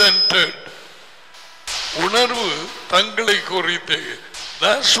சென்டர்ட் உணர்வு, தங்களை குறித்து.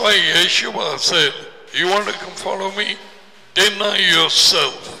 That's why Yeshua said, you want to come follow me? Deny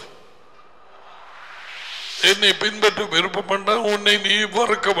yourself. என்னை பின்பற்ற விருப்பப்பட்ட உன்னை நீ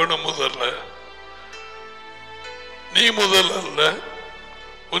வறுக்க வேணும். முதல்ல நீ முதல் அல்ல,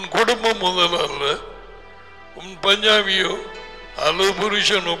 உன் குடும்பம் முதல் அல்ல, உன் பஞ்சாபியோ அல்லது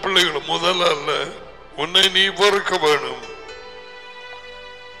புருஷனோ பிள்ளைகளோ முதல் அல்ல, உன்னை நீ வறுக்க வேணும்.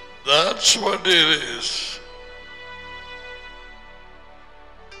 That's what it is.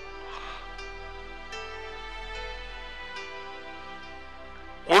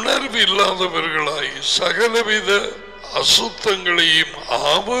 உணர்வு இல்லாதவர்களாய் சகலவித அசுத்தங்களையும்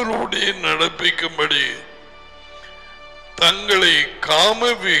ஆவலோடு நடப்பிக்கும்படி தங்களை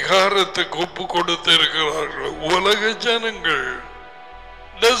காம விகாரத்துக்கு ஒப்பு கொடுத்திருக்கிறார்கள். உலக ஜனங்கள்,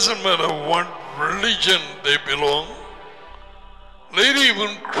 doesn't matter what religion they belong,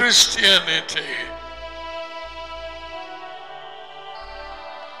 even Christianity.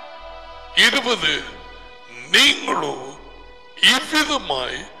 20 நீங்களோ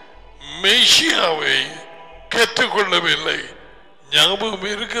இவ்விதமாய் மெசியாவை கற்றுக்கொள்ளவில்லை. ஞாபகம்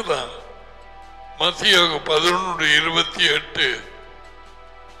இருக்குதா? மத்திய 11:28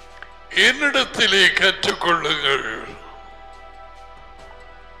 என்னிடத்திலே கற்றுக்கொள்ளுங்கள்,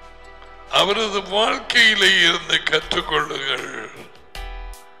 அவரது வாழ்க்கையிலே இருந்து கற்றுக்கொள்ளுங்கள்.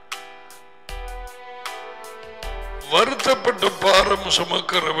 வருத்தப்பட்டு பாரம்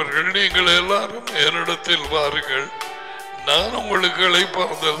சுமக்கிறவர்கள் நீங்கள் எல்லாரும் என்னிடத்தில் வாருங்கள், நான் உங்களுக்கு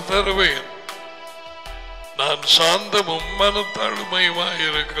இளைப்பாறுதல் தருவேன். நான் சாந்தமும் மனத்தாழ்மையுமாய்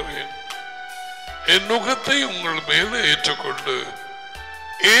இருக்கிறேன். என் நுகத்தை உங்கள் மேலே ஏற்றுக்கொண்டு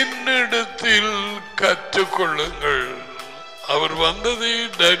என்னிடத்தில் கற்றுக்கொள்ளுங்கள். அவர் வந்ததே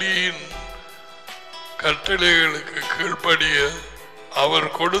டடியின் கட்டளைகளுக்கு கீழ்ப்படிய, அவர்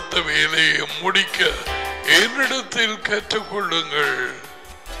கொடுத்த வேலையை முடிக்க. என்னிடத்தில் கற்றுக்கொள்ளுங்கள்.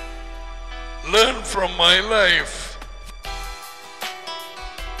 Learn from my life.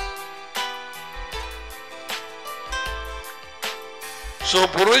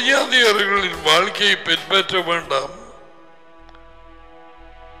 புறஜாதியர்களின் வாழ்க்கையை பின்பற்ற வேண்டாம்.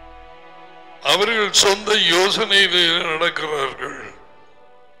 அவர்கள் சொந்த யோசனையிலே நடக்கிறார்கள்.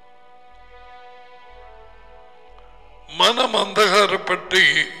 மனம் அந்தகாரப்பட்டு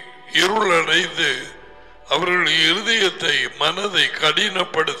இருள் அடைந்து அவர்கள் இருதயத்தை, மனதை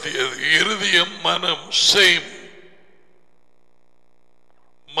கடினப்படுத்தியது. இருதயம் மனம் சேம்.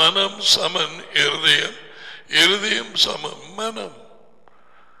 மனம் சமன் இருதயம், இருதயம் சமம் மனம்.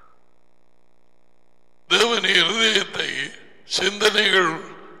 தேவன் இருதயத்தை, சிந்தனைகள்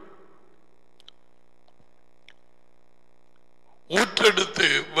ஊற்றெடுத்து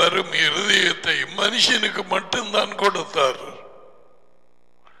வரும் இருதயத்தை மனுஷனுக்கு மட்டும்தான் கொடுத்தார்,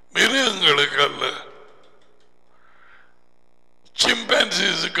 மிருகங்களுக்கு அல்ல,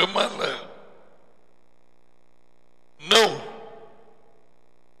 சிம்பான்சிஸுக்கும் அல்ல. நோ.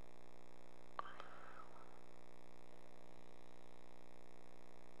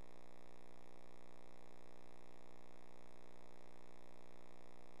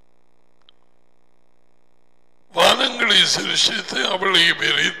 வானங்களை சிருஷ்டித்து அவளை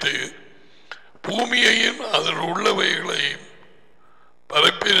விரித்து பூமியையும் அதில் உள்ளவைகளையும்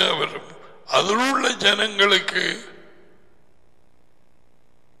பரப்பினவரும் அதில் உள்ள ஜனங்களுக்கு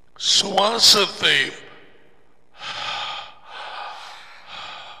சுவாசத்தை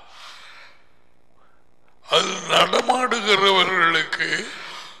அதில் நடமாடுகிறவர்களுக்கு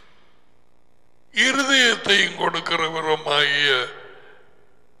இருதயத்தையும் கொடுக்கிறவருமாகிய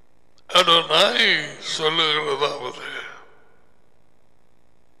அடோனாய் சொல்லுகிறதாவது,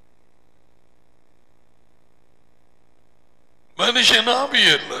 மனுஷன் ஆவி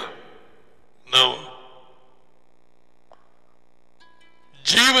அல்ல,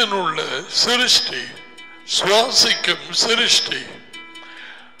 ஜீவனுள்ள சிருஷ்டி, சுவாசிக்கும் சிருஷ்டி.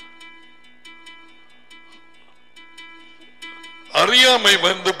 அறியாமை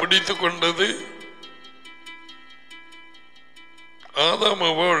வந்து பிடித்துக் கொண்டது. ஆதாம்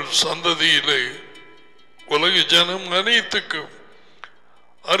அவள் சந்ததியிலே உலக ஜனம் அனைத்துக்கும்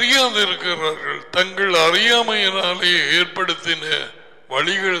அறியாதிருக்கிறார்கள். தங்கள் அறியாமையினாலே ஏற்படுத்தின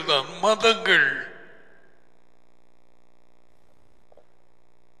வழிகள் தான் மதங்கள்.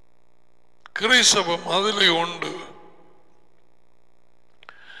 கிறிஸ்தவம் அதிலே உண்டு.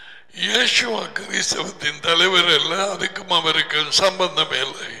 இயேசுவா கிறிஸ்தவத்தின் தலைவர் அல்ல, அதுக்கும் அவருக்கு சம்பந்தம்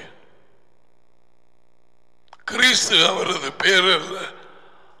இல்லை. கிறிஸ்து அவரது பேர் அல்ல.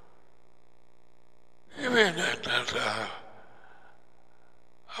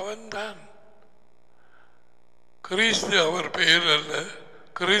 அவன்தான் கிறிஸ்து, அவர் பெயர் அல்ல.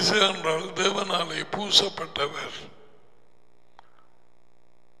 கிறிஸ்து என்றால் தேவனாலே பூசப்பட்டவர்.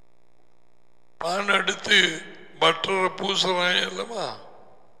 பான் எடுத்து பட்டரை பூசுறாய் அல்லவா,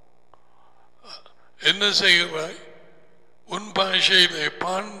 என்ன செய்கிறாய்? உன் பாஷையிலே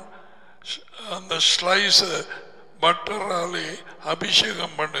பான் அந்த ஸ்லைஸ பட்டராலே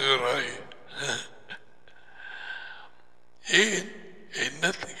அபிஷேகம் பண்ணுகிறாய். ஏன்?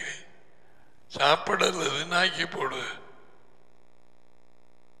 என்னத்துக்கு? சாப்பிடல நாக்கி போடு.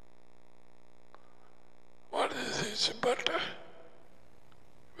 What is this butter?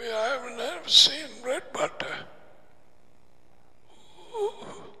 We have never seen red butter.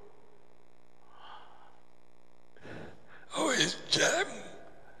 Oh, it's jam.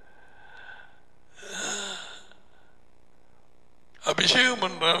 அபிஷேகம்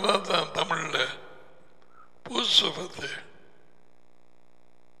என்றால் தான் தமிழ்ல பூசுவது.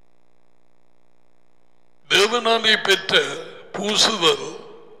 தேவனாலே பெற்ற பூசுதல்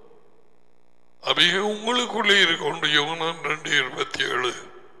அபிஷேகம் உங்களுக்குள்ளே இருக்க. யோவான் 2:27.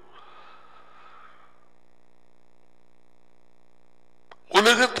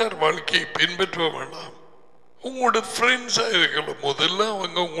 உலகத்தார் வாழ்க்கையை பின்பற்ற வேண்டாம். உங்களோட ஃப்ரெண்ட்ஸா இருக்கலாம். முதல்ல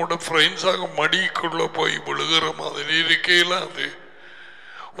அவங்க உங்களோட ஃப்ரெண்ட்ஸாக மடிக்குள்ள போய் விழுகிற மாதிரி இருக்கையில அது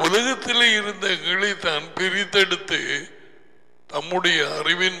உலகத்தில் இருந்த எங்களை தான் பிரித்தெடுத்து தம்முடைய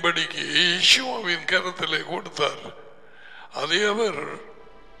அறிவின்படிக்கு இயேசுவின் கரத்திலே கொடுத்தார். அதை அவர்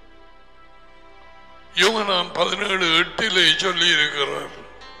யோவான் 17:8 சொல்லி இருக்கிறார்.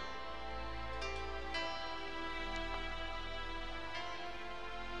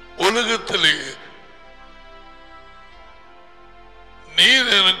 உலகத்திலே நீர்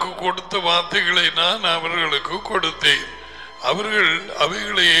எனக்கு கொடுத்த வார்த்தைகளை நான் அவர்களுக்கு கொடுத்தேன். அவர்கள்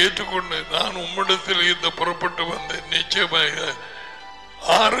அவைகளை ஏற்றுக்கொண்டு நான் உம்மிடத்தில் இருந்து புறப்பட்டு வந்தேன். நிச்சயமாக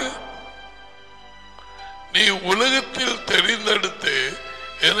 6 நீ உலகத்தில் தெரிந்தெடுத்து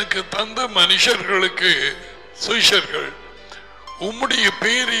எனக்கு தந்த மனுஷர்களுக்கு சிஷ்யர்கள் உம்முடைய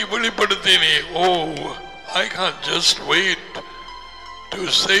பெயரை வெளிப்படுத்தினே. ஓ, I can't just wait to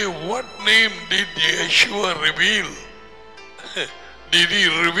say what name did Yeshua reveal. Did he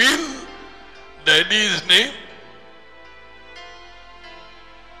reveal Daddy's name?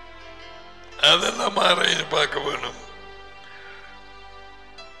 அதெல்லாம் ஆராய்ச்சி பார்க்க வேணும்.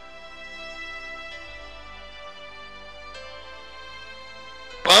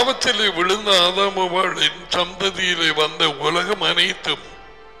 பாவத்திலே விழுந்த ஆதாமுவாளின் சந்ததியிலே வந்த உலகம் அனைத்தும்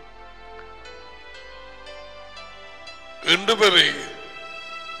இன்று வரை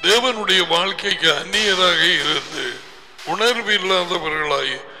தேவனுடைய வாழ்க்கைக்கு அந்நியராக இருந்து உணர்வு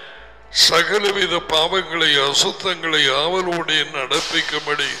இல்லாதவர்களாய் சகலவித பாவங்களை அசுத்தங்களை ஆவலோடைய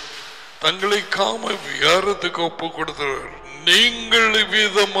நடப்பிக்கும்படி தங்களை காம விகாரத்துக்கு ஒப்பு கொடுத்தவர். நீங்கள்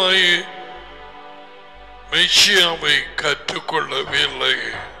விதமாய் மெஷியாவை கற்றுக்கொள்ளவில்லை.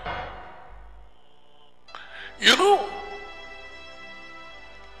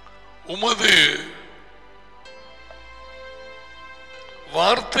 உமது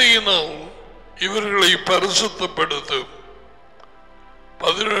வார்த்தையினால் இவர்களை பரிசுத்தப்படுத்தும்.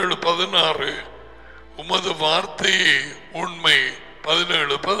 17:16 உமது வார்த்தையே உண்மை.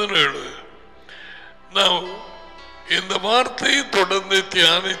 17:17 நான் இந்த வார்த்தையை தொடர்ந்து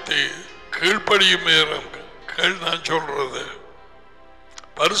தியானித்து கீழ்ப்படியும் நேரம் நான் சொல்றது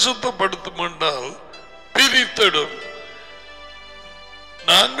பரிசுத்தப்படுத்தும் என்றால் பிரித்தடும்.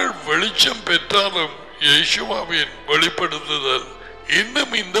 நாங்கள் வெளிச்சம் பெற்றாலும் இயேசுவின் வெளிப்படுத்துதல்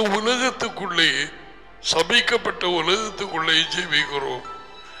இன்னும் இந்த உலகத்துக்குள்ளே சபிக்கப்பட்ட உலகத்துக்குள்ளே ஜீவிக்கிறோம்.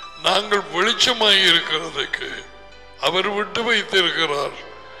 நாங்கள் வெளிச்சமாய் இருக்கிறதுக்கு அவர் விட்டு வைத்திருக்கிறார்.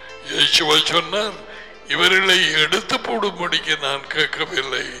 இயேசுவா சொன்னார், இவர்களை எடுத்து போடும்படிக்கு நான்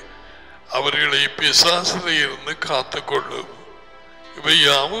கேட்கவில்லை, அவர்களை பிசாசிலே இருந்து காத்துக்கொள்ளும். இவை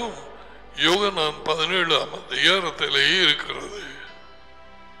யாவும் யோவான் 17 இருக்கிறது.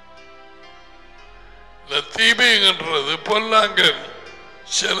 தீமைன்றது பொல்லாங்கன்.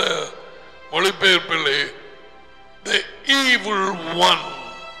 சில மொழிபெயர்ப்பிலே the evil one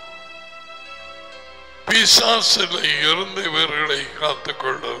பிசாசிலே இருந்து இவர்களை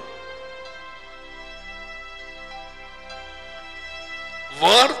காத்துக்கொள்ளும்.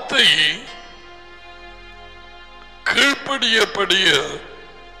 வார்த்தை கீழ்ப்படியப்படிய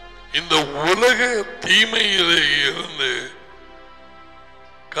இந்த உலக தீமையிலே இருந்து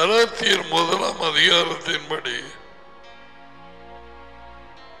கலாத்தியர் 1 அதிகாரத்தின்படி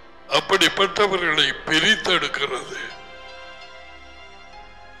அப்படிப்பட்டவர்களை பிரித்தெடுக்கிறது.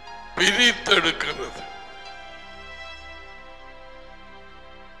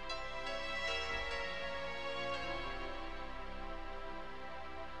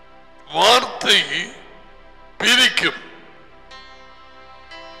 வார்த்தை பிரிக்கும்.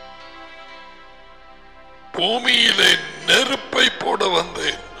 பூமியிலே நெருப்பை போட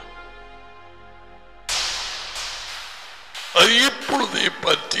வந்தேன், அது இப்பொழுதே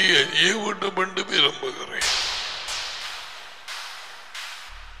பற்றி எரிய வேண்டும் என்று விரும்புகிறேன்.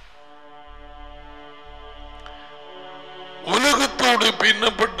 உலகத்தோடு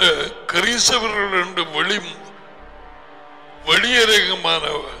பின்னப்பட்ட கிறிஸ்தவர்கள் என்று வெளியரங்கமான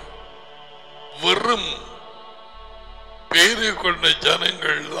வெறும் பேரை கொண்ட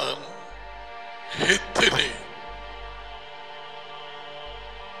ஜனங்கள் தான் எத்தனை.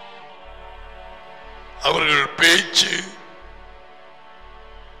 அவர்கள் பேச்சு,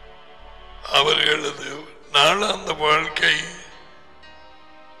 அவர்களது நாளாந்த வாழ்க்கை,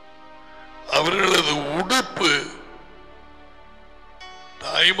 அவர்களது உடுப்பு,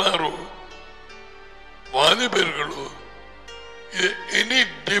 தாய்மாரோ வாலிபர்களோ any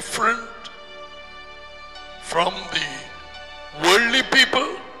different from the worldly people?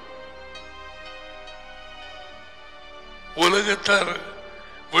 உலகத்தார்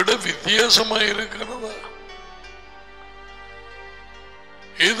விட வித்தியாசமாக இருக்கிறதா?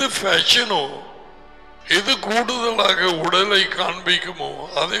 எது ஃபேஷனோ, எது கூடுதலாக உடலை காண்பிக்குமோ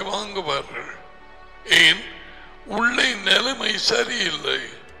அதை வாங்குவார்கள். ஏன்? உள்ளே நிலைமை சரியில்லை,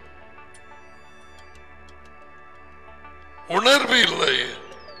 உணர்வு இல்லை.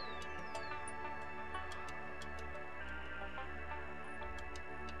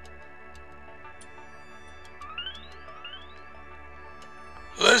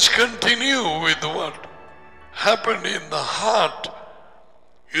 Let's continue with what happened in the heart.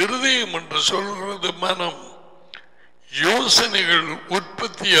 இருதயம் என்று சொல்கிறது மனம், யோசனைகள்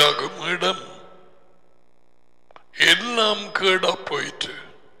உற்பத்தியாகும் இடம். எல்லாம் கேடா போயிற்று.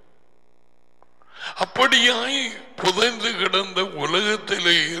 அப்படியாய் புதைந்து கிடந்த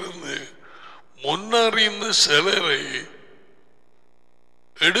உலகத்திலே இருந்து முன்னறிந்த சிலரை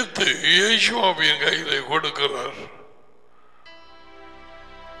எடுத்து இயேசுவின் கையிலே கொடுக்கிறார்.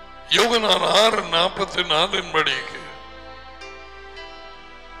 யோகனான் 6:44 படிக்கு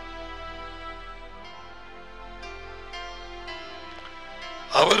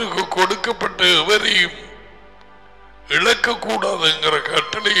அவருக்கு கொடுக்கப்பட்ட எவரையும் இழக்கக்கூடாதுங்கிற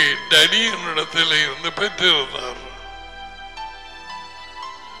கட்டளையை டடியினிடத்தில் இருந்து பெற்றிருந்தார்.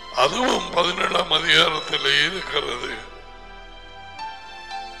 அதுவும் 17ஆம் அதிகாரத்தில் இருக்கிறது.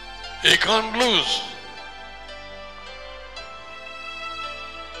 He can't lose.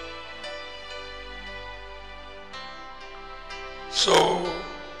 So,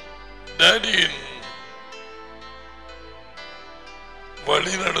 டடியின்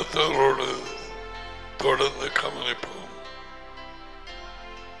வழிநடத்தலோடு தொடர்ந்து கவனிப்போம்.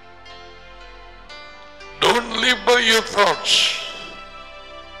 Don't live by your thoughts.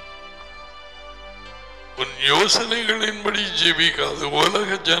 உன் யோசனைகளின்படி ஜெபிக்காது.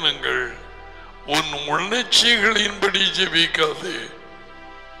 உலக ஜனங்கள் உன் உணர்ச்சிகளின்படி ஜெபிக்காது.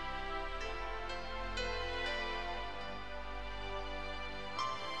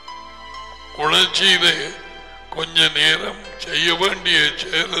 உணர்ச்சியிலே கொஞ்ச நேரம் செய்ய வேண்டிய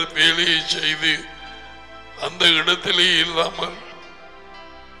வேலையை செய்து அந்த இடத்திலே இல்லாமல்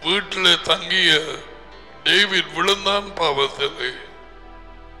வீட்டில் தங்கிய டேவிட் விழுந்தான் பாவத்திலே.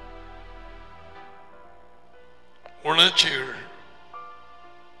 உணர்ச்சிகள்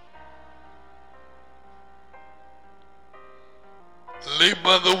live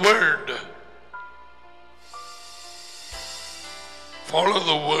by the word, follow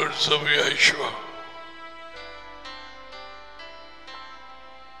the words of Yeshua.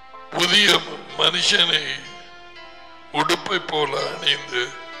 புதிய மனுஷனை உடுப்பை போல அணிந்து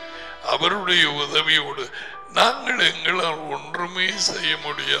அவருடைய உதவியோடு நாங்கள் எங்களால் ஒன்றுமே செய்ய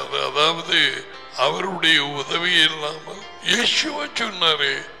முடியாது. அதாவது அவருடைய உதவி இல்லாமல் இயேசுவா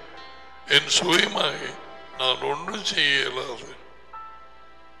சொன்னாரே, என் சுயமாய் நான் ஒன்றும் செய்ய இயலாது.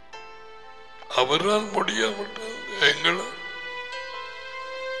 அவரால் முடியாவிட்டால் எங்களால்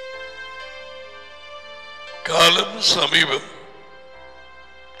காலம் சமீபம்.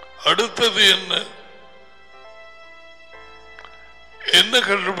 அடுத்தது என்ன? என்ன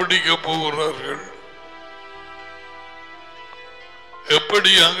கண்டுபிடிக்க போகிறார்கள்?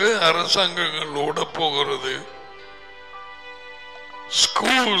 எப்படியாக அரசாங்கங்கள் ஓட போகிறது?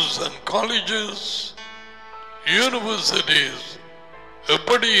 ஸ்கூல்ஸ் அண்ட் காலேஜஸ், யூனிவர்சிட்டிஸ்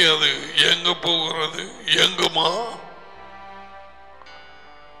எப்படி அது இயங்க போகிறது? இயங்குமா?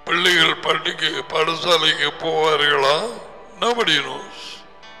 பிள்ளைகள் பாடசாலைக்கு போவார்களா? Nobody knows.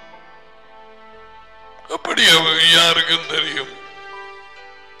 எப்படி யாருக்கும் தெரியும்?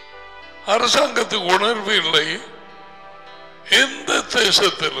 அரசாங்கத்துக்கு உணர்வு இல்லை. எந்த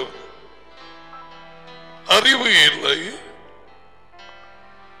தேசத்திலும் அறிவு இல்லை.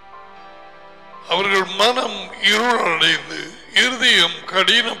 அவர்கள் மனம் இருளடைந்து இருதயம்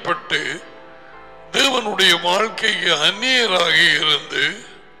கடினப்பட்டு தேவனுடைய வாழ்க்கைக்கு அந்நியராக இருந்து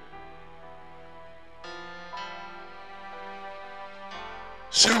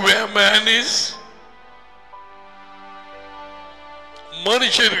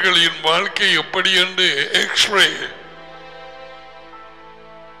மனுஷர்களின் வாழ்க்கை எப்படி என்று எக்ஸ்ரே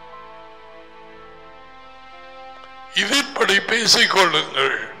இதன்படி பேசிக்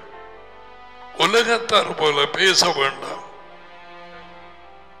கொள்ளுங்கள். உலகத்தார் போல பேச வேண்டாம்.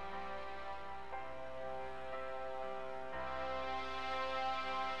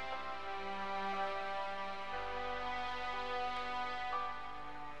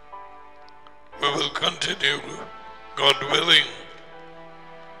 We will continue, God willing.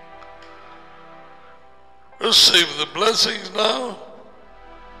 Receive the blessings now.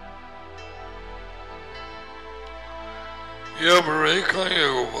 Yabareka,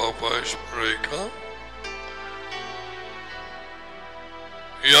 Yehovah Vashmareka.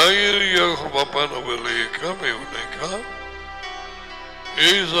 Yair Yehovah Panaveleka, Meuneka.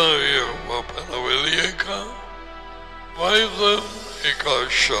 Eza Yehovah Panaveleka. Vaizam Eka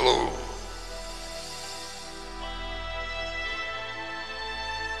Shalom.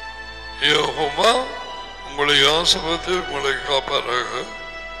 Jehovah உங்களை ஆசீர்வதித்து உங்களை காப்பாராக.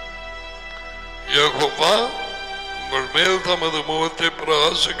 யெகோவா உங்கள் மேல் தமது முகத்தை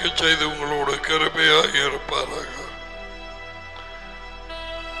பிரகாசிக்க செய்து உங்களோட கிருபையாக இருப்பாராக.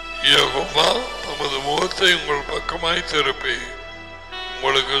 யெகோவா தமது முகத்தை உங்கள் பக்கமாய் திருப்பி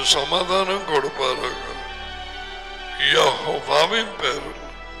உங்களுக்கு சமாதானம் கொடுப்பாராக. யெகோவாவின் பேரில்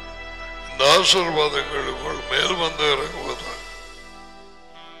இந்த ஆசீர்வாதங்கள் உங்கள் மேல் வந்து இறங்குவதாக.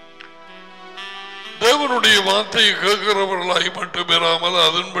 தேவனுடைய வார்த்தையை கேட்கிறவர்களாய் மட்டுமிராமல்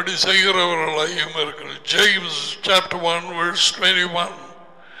அதன்படி செய்கிறவர்களாயும் இருக்கிறது. James chapter 1 verse 21.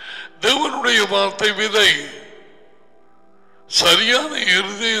 தேவனுடைய வார்த்தை விதை சரியான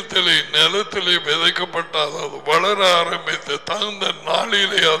இருதயத்திலே நிலத்திலே விதைக்கப்பட்டால் அது வளர ஆரம்பித்து தகுந்த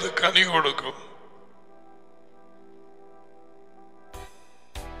நாளிலே அது கனி கொடுக்கும்.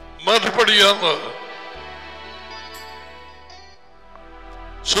 மறுபடியாக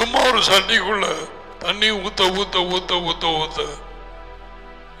சும்மா ஒரு சட்டிக்குள்ள தண்ணி ஊத்த ஊத்த ஊத்த ஊத்த ஊத்த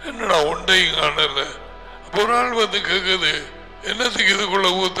என்னடா ஒன்றையும் காணல. ஒரு நாள் வந்து கேக்குது, என்னத்துக்கு இதுக்குள்ள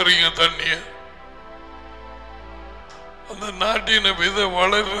ஊத்துறீங்க தண்ணிய? அந்த நாட்டின விதை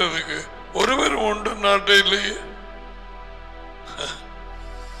வளர்றதுக்கு ஒருவரும் ஒன்று நாட்டை இல்லையே.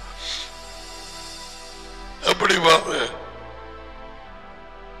 அப்படி பாரு,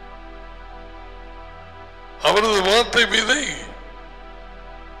 அவரது வார்த்தை விதை,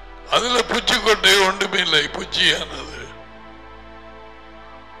 அதுல பூச்சிக்கொட்டை ஒன்றுமே இல்லை, பூச்சியானது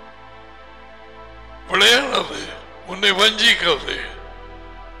விளையாடாது, உன்னை வஞ்சிக்காது.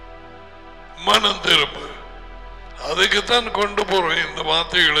 மனம் திரும்ப, அதுக்குத்தான் கொண்டு போறேன் இந்த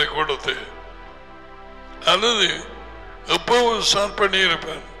வார்த்தைகளை கொடுத்து. அல்லது எப்பவும் ஸ்டார்ட்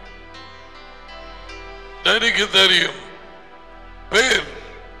பண்ணியிருப்பேன். எனக்கு தெரியும் பேர்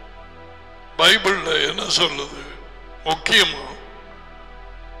பைபிள்ல என்ன சொல்லுது, முக்கியமா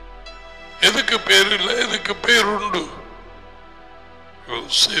எதுக்கு பேர் இல்லை, எதுக்கு பேர் உண்டு.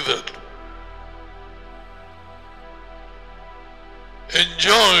 See that.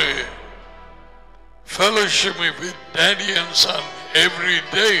 Enjoy fellowship with daddy and son every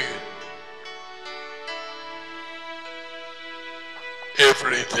day.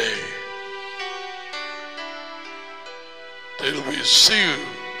 Every day. Till we see you,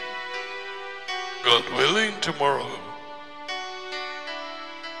 God willing, tomorrow.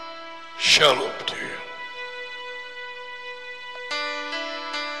 Shalom to you.